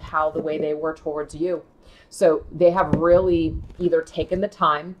especially with how the way they were towards you. So they have really either taken the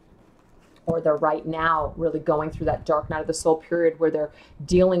time, or they're right now really going through that dark night of the soul period where they're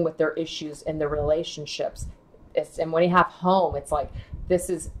dealing with their issues in their relationships. And when you have home, it's like, this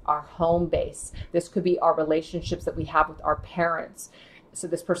is our home base. This could be our relationships that we have with our parents. So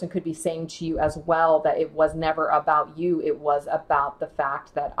this person could be saying to you as well that it was never about you. It was about the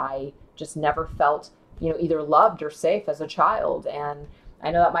fact that I just never felt, either loved or safe as a child. And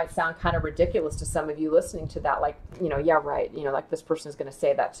I know that might sound kind of ridiculous to some of you listening to that, like, yeah, right. Like this person is going to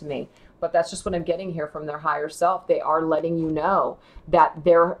say that to me. But that's just what I'm getting here from their higher self. They are letting you know that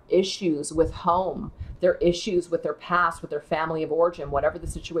their issues with home, their issues with their past, with their family of origin, whatever the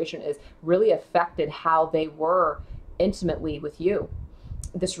situation is, really affected how they were intimately with you.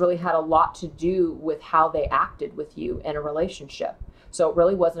 This really had a lot to do with how they acted with you in a relationship. So it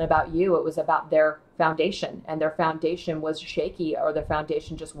really wasn't about you. It was about their foundation, and their foundation was shaky, or their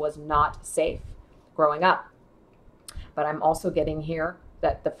foundation just was not safe growing up. But I'm also getting here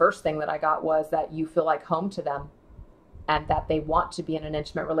that the first thing that I got was that you feel like home to them, and that they want to be in an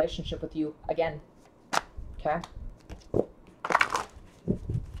intimate relationship with you again. Okay.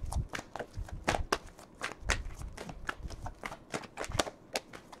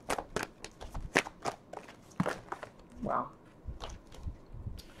 Wow.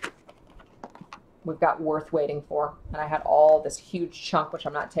 We've got worth waiting for. And I had all this huge chunk, which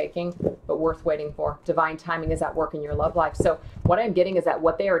I'm not taking, but worth waiting for. Divine timing is at work in your love life. So what I'm getting is that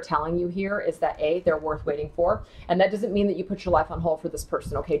what they are telling you here is that A, they're worth waiting for. And that doesn't mean that you put your life on hold for this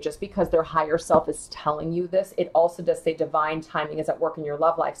person, okay? Just because their higher self is telling you this, it also does say divine timing is at work in your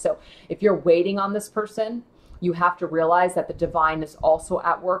love life. So if you're waiting on this person, you have to realize that the divine is also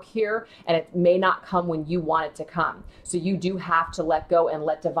at work here, and it may not come when you want it to come. So you do have to let go and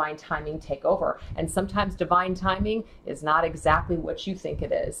let divine timing take over. And sometimes divine timing is not exactly what you think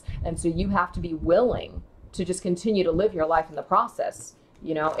it is. And so you have to be willing to just continue to live your life in the process.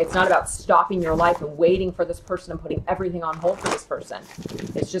 It's not about stopping your life and waiting for this person and putting everything on hold for this person.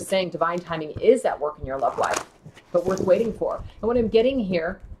 It's just saying divine timing is at work in your love life, but worth waiting for. And what I'm getting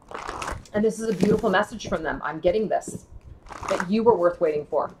here, and this is a beautiful message from them, I'm getting this, that you were worth waiting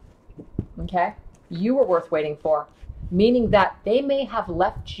for, okay? You were worth waiting for, meaning that they may have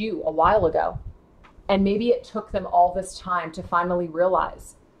left you a while ago, and maybe it took them all this time to finally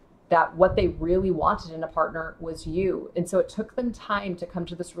realize that what they really wanted in a partner was you. And so it took them time to come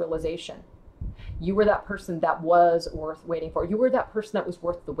to this realization. You were that person that was worth waiting for. You were that person that was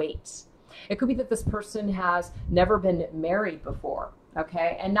worth the wait. It could be that this person has never been married before,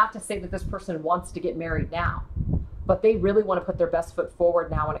 okay? And not to say that this person wants to get married now, but they really want to put their best foot forward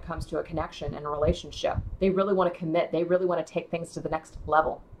now when it comes to a connection and a relationship. They really want to commit. They really want to take things to the next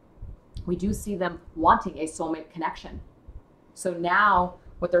level. We do see them wanting a soulmate connection. So now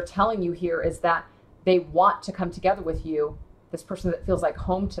what they're telling you here is that they want to come together with you, this person that feels like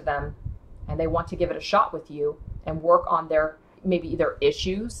home to them, and they want to give it a shot with you and work on their maybe their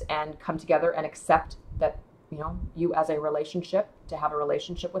issues and come together and accept that, you as a relationship, to have a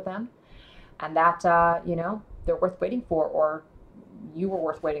relationship with them, and that, they're worth waiting for, or you were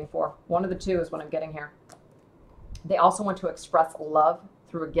worth waiting for. One of the two is what I'm getting here. They also want to express love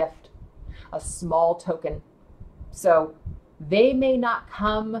through a gift, a small token. So they may not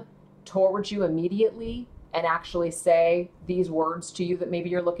come towards you immediately and actually say these words to you that maybe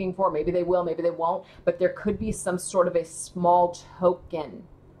you're looking for. Maybe they will, maybe they won't, but there could be some sort of a small token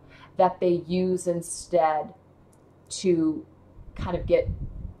that they use instead to kind of get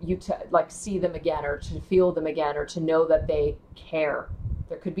you to like see them again, or to feel them again, or to know that they care.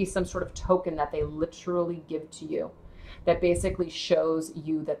 There could be some sort of token that they literally give to you that basically shows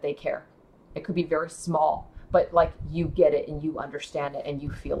you that they care. It could be very small, but like you get it and you understand it and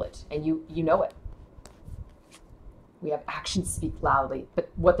you feel it and you know it. We have actions speak loudly, but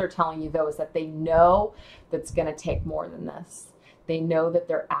what they're telling you though is that they know that's going to take more than this. They know that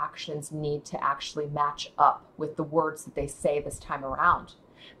their actions need to actually match up with the words that they say this time around.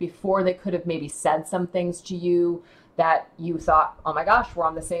 Before, they could have maybe said some things to you that you thought, oh my gosh, we're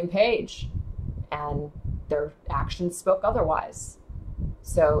on the same page. And their actions spoke otherwise.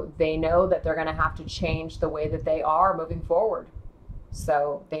 So they know that they're going to have to change the way that they are moving forward.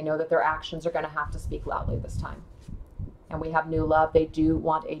 So they know that their actions are going to have to speak loudly this time. And we have new love. They do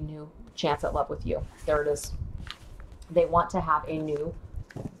want a new chance at love with you. There it is. They want to have a new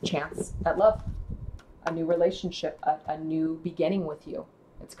chance at love, a new relationship, a new beginning with you.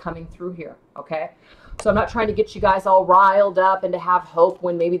 It's coming through here, okay? So I'm not trying to get you guys all riled up and to have hope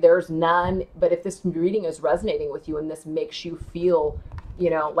when maybe there's none. But if this reading is resonating with you and this makes you feel,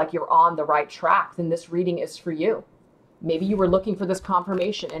 like you're on the right track, then this reading is for you. Maybe you were looking for this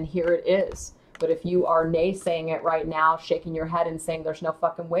confirmation and here it is. But if you are naysaying it right now, shaking your head and saying there's no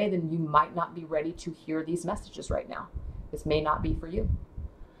fucking way, then you might not be ready to hear these messages right now. This may not be for you.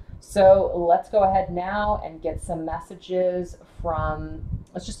 So let's go ahead now and get some messages from,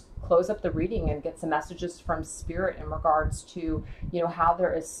 let's just close up the reading and get some messages from Spirit in regards to, how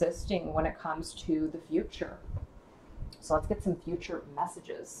they're assisting when it comes to the future. So let's get some future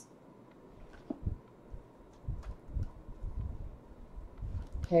messages.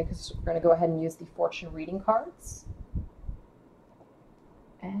 Okay, because we're going to go ahead and use the fortune reading cards.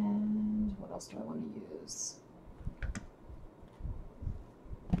 And what else do I want to use?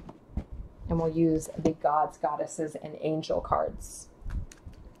 And we'll use the gods, goddesses, and angel cards.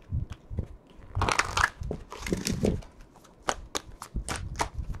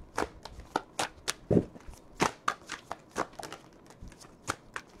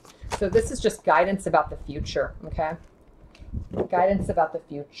 So this is just guidance about the future, okay? Guidance about the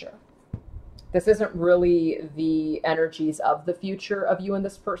future. This isn't really the energies of the future of you and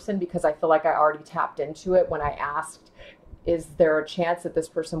this person, because I feel like I already tapped into it when I asked, is there a chance that this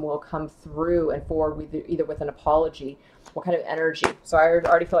person will come through and forward with either with an apology? What kind of energy? So I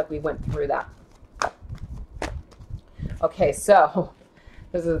already feel like we went through that. Okay, so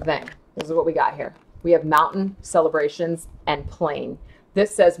this is the thing. This is what we got here. We have mountain, celebrations, and plain.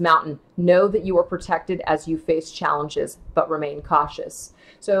 This says, mountain, know that you are protected as you face challenges, but remain cautious.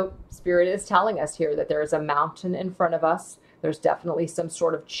 So Spirit is telling us here that there is a mountain in front of us. There's definitely some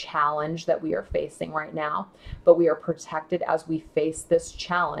sort of challenge that we are facing right now, but we are protected as we face this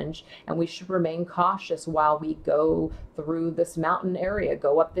challenge, and we should remain cautious while we go through this mountain area,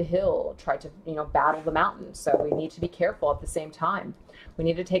 go up the hill, try to, battle the mountain. So we need to be careful at the same time. We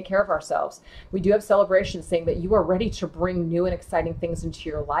need to take care of ourselves. We do have celebrations saying that you are ready to bring new and exciting things into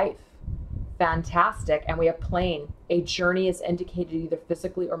your life. Fantastic. And we have plain. A journey is indicated either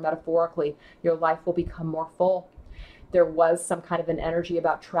physically or metaphorically. Your life will become more full. There was some kind of an energy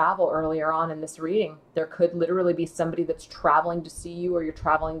about travel earlier on in this reading. There could literally be somebody that's traveling to see you, or you're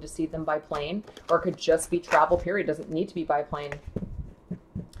traveling to see them by plane, or it could just be travel, period. It doesn't need to be by plane.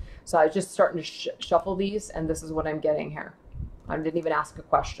 So I was just starting to shuffle these, and this is what I'm getting here. I didn't even ask a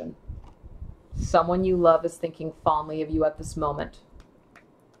question. Someone you love is thinking fondly of you at this moment.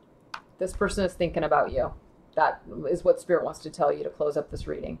 This person is thinking about you. That is what Spirit wants to tell you to close up this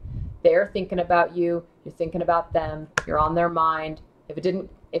reading. They're thinking about you. You're thinking about them. You're on their mind. If it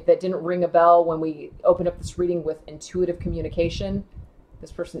didn't ring a bell when we opened up this reading with intuitive communication,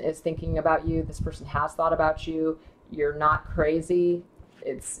 this person is thinking about you. This person has thought about you. You're not crazy.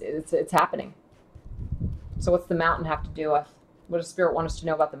 It's happening. So what's the mountain have to do with? What does Spirit want us to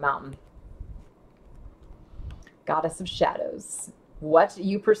know about the mountain? Goddess of shadows. What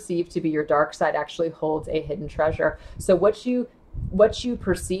you perceive to be your dark side actually holds a hidden treasure. So what you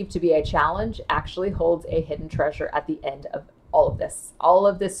perceive to be a challenge actually holds a hidden treasure at the end of all of this. All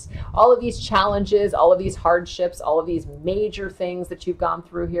of these challenges, all of these hardships, all of these major things that you've gone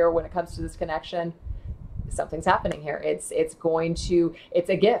through here when it comes to this connection, something's happening here. It's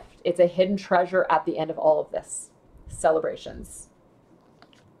a gift. It's a hidden treasure at the end of all of this. Celebrations.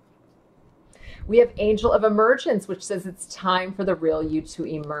 We have Angel of Emergence, which says it's time for the real you to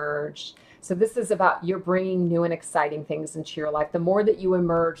emerge. So this is about you're bringing new and exciting things into your life. The more that you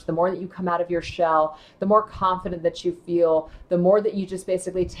emerge, the more that you come out of your shell, the more confident that you feel, the more that you just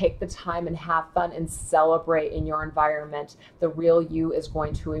basically take the time and have fun and celebrate in your environment, the real you is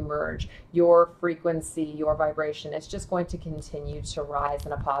going to emerge. Your frequency, your vibration is just going to continue to rise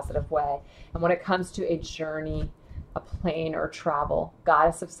in a positive way. And when it comes to a journey, a plane, or travel,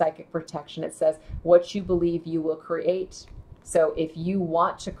 goddess of psychic protection, it says, what you believe you will create. So if you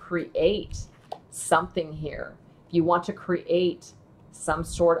want to create something here, if you want to create some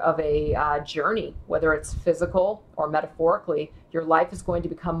sort of a journey, whether it's physical or metaphorically, your life is going to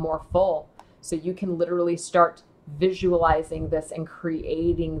become more full. So you can literally start visualizing this and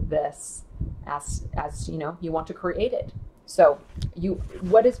creating this as you know, you want to create it. So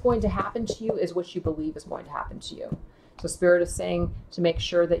what is going to happen to you is what you believe is going to happen to you. So Spirit is saying to make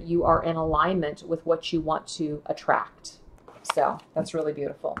sure that you are in alignment with what you want to attract. So that's really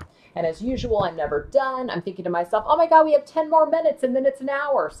beautiful. And as usual, I'm never done. I'm thinking to myself, oh my God, we have 10 more minutes and then it's an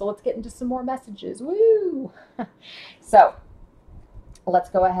hour. So let's get into some more messages. Woo! So let's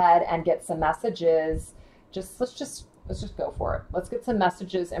go ahead and get some messages. Let's just go for it. Let's get some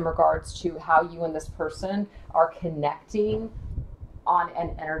messages in regards to how you and this person are connecting on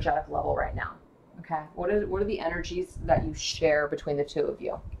an energetic level right now. Okay. What are the energies that you share between the two of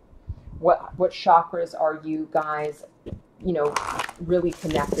you? What chakras are you guys, you know, really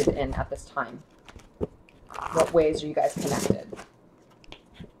connected in at this time? What ways are you guys connected?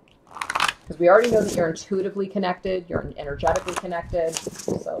 Because we already know that you're intuitively connected, you're energetically connected.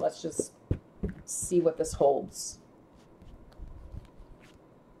 So let's just see what this holds.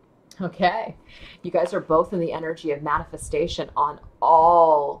 Okay. You guys are both in the energy of manifestation on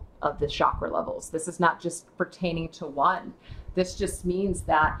all of the chakra levels. This is not just pertaining to one. This just means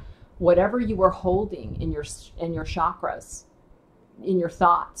that whatever you are holding in your chakras, in your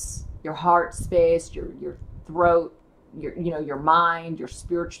thoughts, your heart space, your throat, your mind, your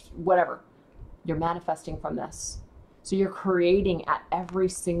spirit, whatever, you're manifesting from this. So you're creating at every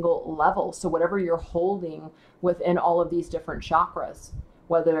single level. So whatever you're holding within all of these different chakras,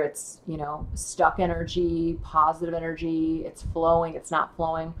 whether it's, you know, stuck energy, positive energy, it's flowing, it's not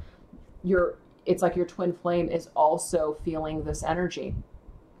flowing, it's like your twin flame is also feeling this energy.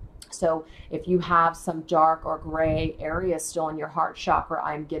 So if you have some dark or gray areas still in your heart chakra,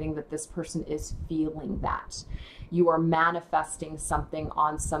 I'm getting that this person is feeling that. You are manifesting something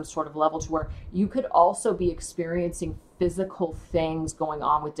on some sort of level to where you could also be experiencing physical things going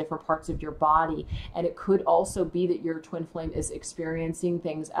on with different parts of your body. And it could also be that your twin flame is experiencing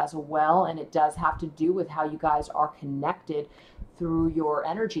things as well. And it does have to do with how you guys are connected through your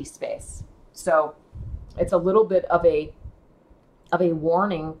energy space. So it's a little bit of a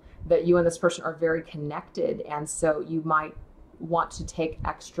warning that you and this person are very connected. And so you might want to take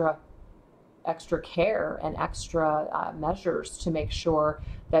extra care and extra measures to make sure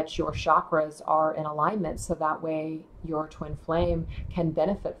that your chakras are in alignment, so that way your twin flame can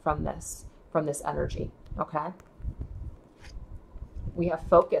benefit from this energy. Okay. We have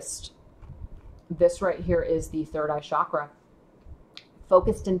focused. This right here is the third eye chakra.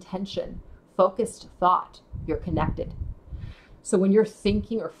 Focused intention, focused thought. You're connected. So when you're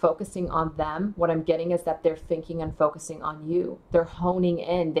thinking or focusing on them, what I'm getting is that they're thinking and focusing on you. They're honing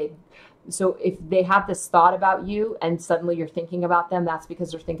in. So if they have this thought about you and suddenly you're thinking about them, that's because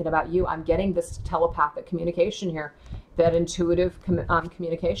they're thinking about you. I'm getting this telepathic communication here, that intuitive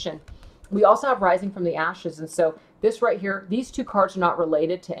communication. We also have rising from the ashes. And so this right here, these two cards are not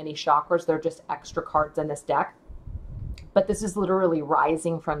related to any chakras. They're just extra cards in this deck. But this is literally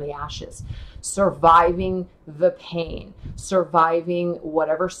rising from the ashes, surviving the pain, surviving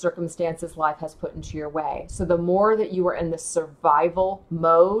whatever circumstances life has put into your way. So the more that you are in the survival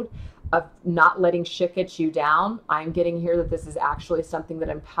mode of not letting shit get you down, I'm getting here that this is actually something that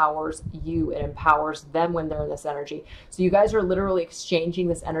empowers you. It empowers them when they're in this energy. So you guys are literally exchanging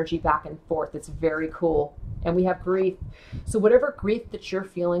this energy back and forth. It's very cool. And we have grief. So whatever grief that you're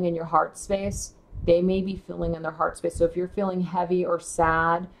feeling in your heart space, they may be feeling in their heart space. So if you're feeling heavy or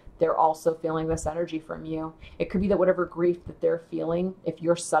sad, they're also feeling this energy from you. It could be that whatever grief that they're feeling, if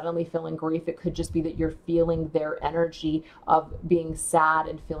you're suddenly feeling grief, it could just be that you're feeling their energy of being sad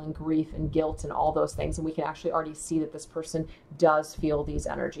and feeling grief and guilt and all those things. And we can actually already see that this person does feel these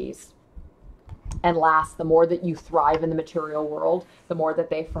energies. And last, the more that you thrive in the material world, the more that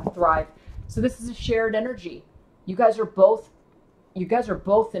they thrive. So this is a shared energy. You guys are both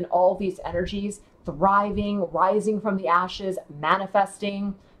in all these energies, thriving, rising from the ashes,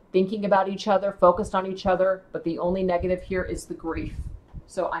 manifesting, thinking about each other, focused on each other. But the only negative here is the grief.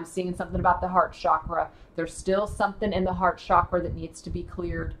 So I'm seeing something about the heart chakra. There's still something in the heart chakra that needs to be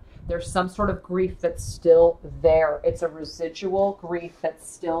cleared. There's some sort of grief that's still there. It's a residual grief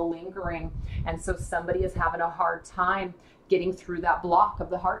that's still lingering. And so somebody is having a hard time getting through that block of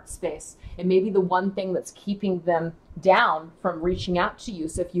the heart space. It may be the one thing that's keeping them down from reaching out to you.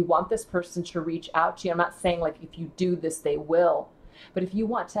 So if you want this person to reach out to you, I'm not saying like if you do this, they will, but if you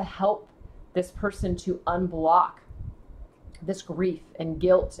want to help this person to unblock this grief and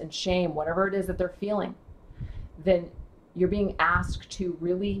guilt and shame, whatever it is that they're feeling, then you're being asked to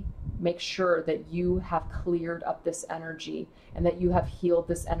really make sure that you have cleared up this energy and that you have healed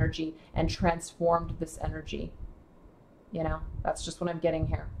this energy and transformed this energy. You know, that's just what I'm getting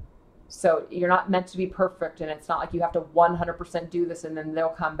here. So you're not meant to be perfect, and it's not like you have to 100% do this and then they'll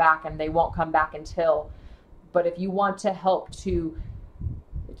come back, and they won't come back until. But if you want to help your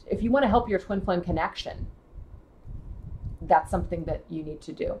twin flame connection, that's something that you need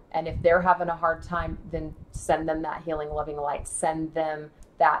to do. And if they're having a hard time, then send them that healing, loving light. Send them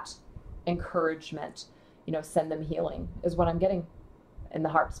that encouragement. You know, send them healing is what I'm getting in the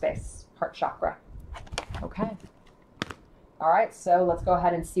heart space, heart chakra. Okay. All right, so let's go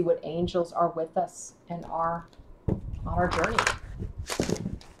ahead and see what angels are with us and on our journey.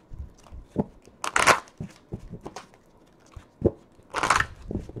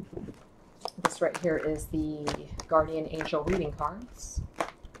 This right here is the Guardian Angel reading cards.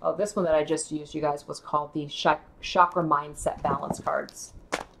 Oh, this one that I just used, you guys, was called the Chakra Mindset Balance cards.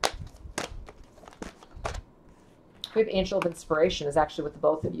 We have Angel of Inspiration is actually with the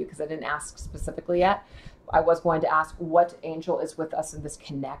both of you because I didn't ask specifically yet. I was going to ask what angel is with us in this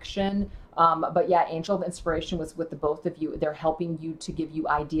connection. But yeah, Angel of Inspiration was with the both of you. They're helping you to give you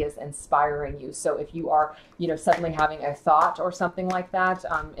ideas, inspiring you. So if you are, you know, suddenly having a thought or something like that,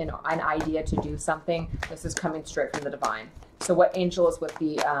 an idea to do something, this is coming straight from the divine. So what angel is with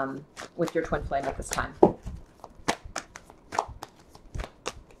with your twin flame at this time?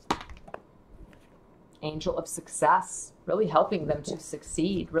 Angel of Success, really helping them to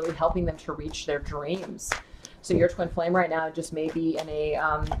succeed, really helping them to reach their dreams. So your twin flame right now just may be in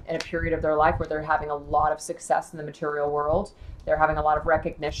a period of their life where they're having a lot of success in the material world. They're having a lot of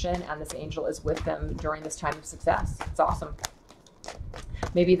recognition, and this angel is with them during this time of success. It's awesome.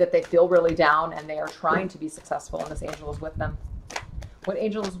 Maybe that they feel really down and they are trying to be successful, and this angel is with them. What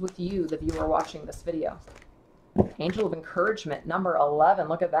angel is with you, the viewer watching this video? Angel of Encouragement, number 11.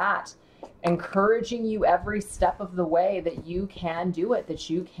 Look at that. Encouraging you every step of the way that you can do it, that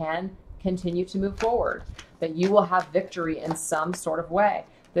you can continue to move forward, that you will have victory in some sort of way.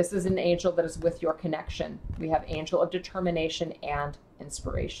 This is an angel that is with your connection. We have Angel of Determination and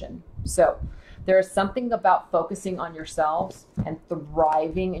Inspiration. So there is something about focusing on yourselves and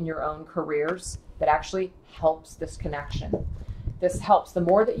thriving in your own careers that actually helps this connection. This helps. The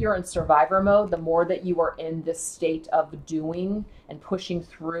more that you're in survivor mode, the more that you are in this state of doing and pushing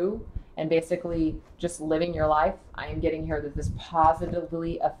through and basically just living your life, I am getting here that this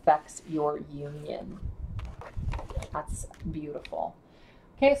positively affects your union. That's beautiful.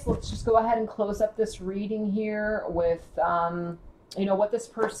 Okay, so let's just go ahead and close up this reading here with, you know, what this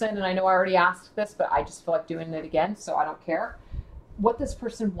person, and I know I already asked this, but I just feel like doing it again, so I don't care. What this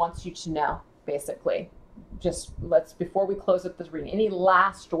person wants you to know, basically. Just before we close up this reading, any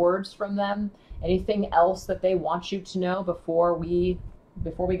last words from them? Anything else that they want you to know before we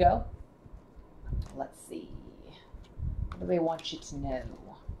go? Let's see. What do they want you to know?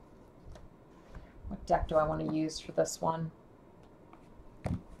 What deck do I want to use for this one?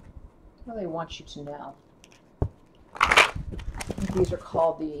 What do they want you to know? I think these are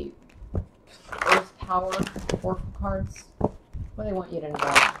called the Earth Power Oracle cards. What do they want you to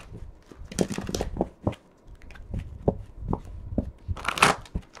know?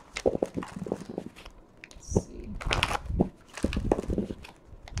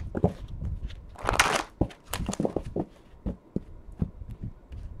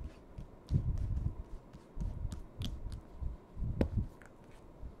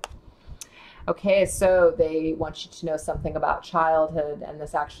 Okay, so they want you to know something about childhood, and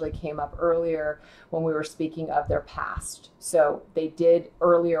this actually came up earlier when we were speaking of their past. So they did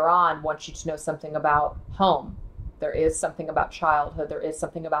earlier on want you to know something about home. There is something about childhood. There is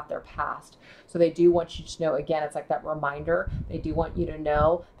something about their past. So they do want you to know, again, it's like that reminder. They do want you to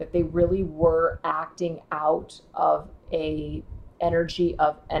know that they really were acting out of a energy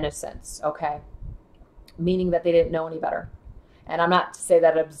of innocence, okay? Meaning that they didn't know any better. And I'm not to say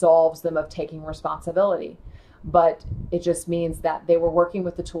that it absolves them of taking responsibility, but it just means that they were working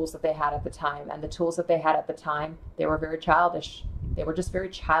with the tools that they had at the time. And the tools that they had at the time, they were very childish. They were just very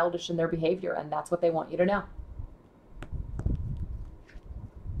childish in their behavior, and that's what they want you to know.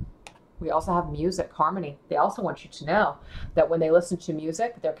 We also have music, harmony. They also want you to know that when they listen to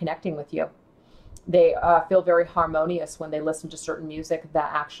music, they're connecting with you. They feel very harmonious when they listen to certain music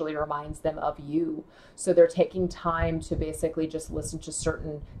that actually reminds them of you. So they're taking time to basically just listen to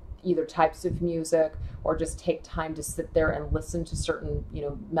certain either types of music, or just take time to sit there and listen to certain,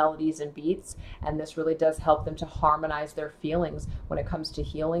 melodies and beats. And this really does help them to harmonize their feelings when it comes to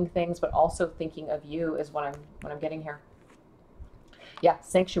healing things, but also thinking of you is what I'm getting here. Yeah,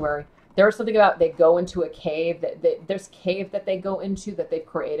 sanctuary. There's something about they go into a cave, this cave that they go into that they've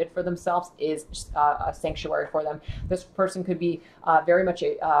created for themselves is a sanctuary for them. This person could be very much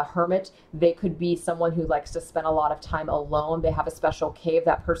a hermit. They could be someone who likes to spend a lot of time alone. They have a special cave.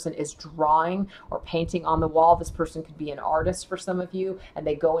 That person is drawing or painting on the wall. This person could be an artist for some of you, and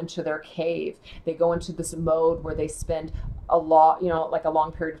they go into their cave. They go into this mode where they spend a lot, like a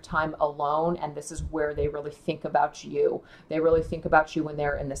long period of time alone, and this is where they really think about you. They really think about you when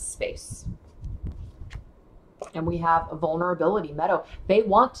they're in this space. And we have a vulnerability, Meadow. They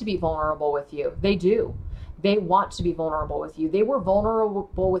want to be vulnerable with you. They do. They want to be vulnerable with you. They were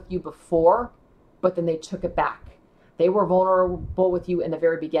vulnerable with you before, but then they took it back. They were vulnerable with you in the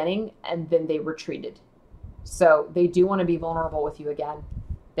very beginning, and then they retreated. So they do want to be vulnerable with you again.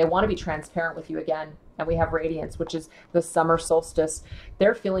 They want to be transparent with you again. And we have radiance, which is the summer solstice.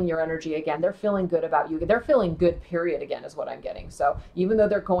 They're feeling your energy again. They're feeling good about you. They're feeling good, period, again, is what I'm getting. So even though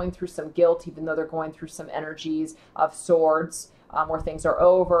they're going through some guilt, even though they're going through some energies of swords, where things are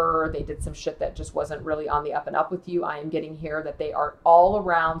over, they did some shit that just wasn't really on the up and up with you, I am getting here that they are all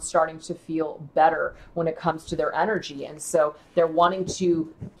around starting to feel better when it comes to their energy. And so they're wanting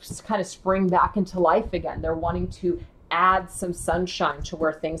to kind of spring back into life again. They're wanting to add some sunshine to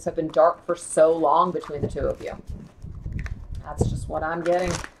where things have been dark for so long between the two of you. That's just what I'm getting.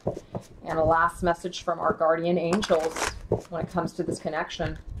 And a last message from our guardian angels when it comes to this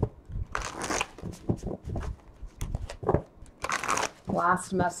connection.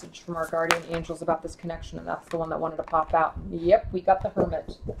 Last message from our guardian angels about this connection, and that's the one that wanted to pop out. Yep, we got the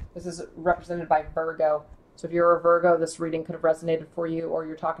Hermit. This is represented by Virgo. So if you're a Virgo, this reading could have resonated for you, or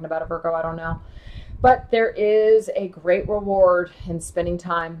you're talking about a Virgo, I don't know. But there is a great reward in spending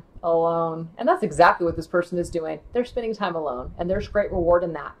time alone. And that's exactly what this person is doing. They're spending time alone, and there's great reward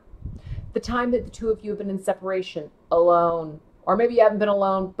in that. The time that the two of you have been in separation, alone, or maybe you haven't been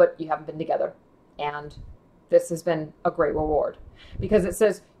alone, but you haven't been together. And this has been a great reward, because it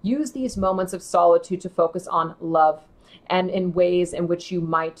says, use these moments of solitude to focus on love and in ways in which you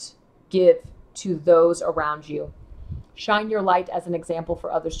might give to those around you. Shine your light as an example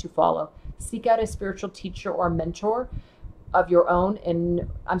for others to follow. Seek out a spiritual teacher or mentor of your own. And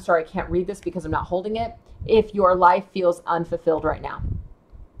I'm sorry, I can't read this because I'm not holding it. If your life feels unfulfilled right now.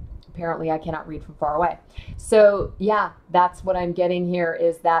 Apparently I cannot read from far away. So yeah, that's what I'm getting here,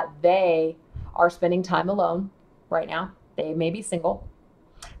 is that they are spending time alone right now. They may be single.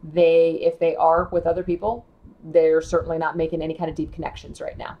 If they are with other people, they're certainly not making any kind of deep connections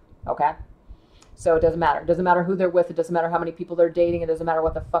right now. Okay. So it doesn't matter. It doesn't matter who they're with. It doesn't matter how many people they're dating. It doesn't matter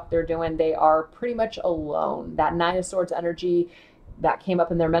what the fuck they're doing. They are pretty much alone. That Nine of Swords energy that came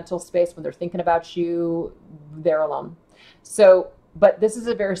up in their mental space when they're thinking about you, they're alone. So, but this is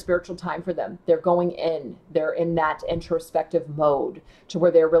a very spiritual time for them. They're going in. They're in that introspective mode to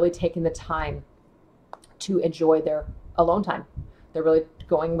where they're really taking the time to enjoy their alone time. They're really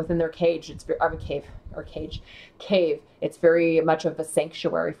going within their cage. It's very, cave. It's very much of a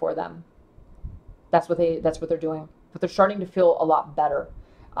sanctuary for them. That's what they're doing. But they're starting to feel a lot better.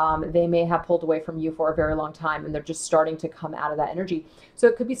 They may have pulled away from you for a very long time, and they're just starting to come out of that energy. So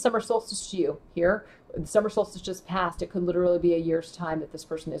it could be summer solstice to you here. The summer solstice just passed. It could literally be a year's time that this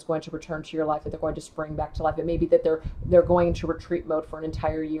person is going to return to your life, that they're going to spring back to life. It may be that they're going into retreat mode for an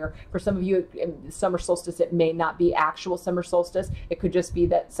entire year. For some of you, summer solstice, it may not be actual summer solstice. It could just be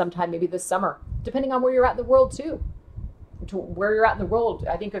that sometime maybe this summer, depending on where you're at in the world too. To where you're at in the world.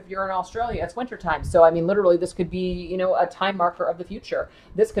 I think if you're in Australia, it's wintertime. So, I mean, literally, this could be, a time marker of the future.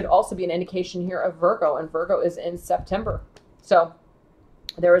 This could also be an indication here of Virgo, and Virgo is in September. So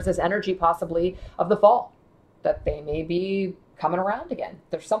there is this energy possibly of the fall that they may be coming around again.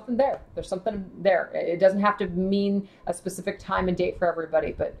 There's something there. There's something there. It doesn't have to mean a specific time and date for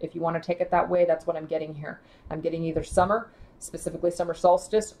everybody, but if you want to take it that way, that's what I'm getting here. I'm getting either summer, specifically summer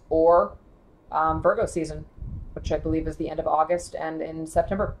solstice, or Virgo season, which I believe is the end of August and in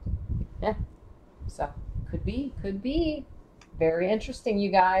September. Yeah. So could be. Very interesting,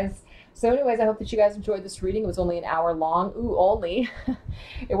 you guys. So, anyways, I hope that you guys enjoyed this reading. It was only an hour long. Ooh, only.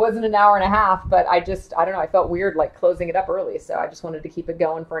 It wasn't an hour and a half, but I don't know, I felt weird like closing it up early. So, I just wanted to keep it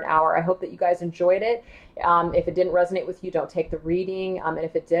going for an hour. I hope that you guys enjoyed it. If it didn't resonate with you, don't take the reading. And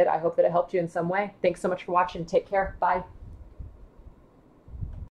if it did, I hope that it helped you in some way. Thanks so much for watching. Take care. Bye.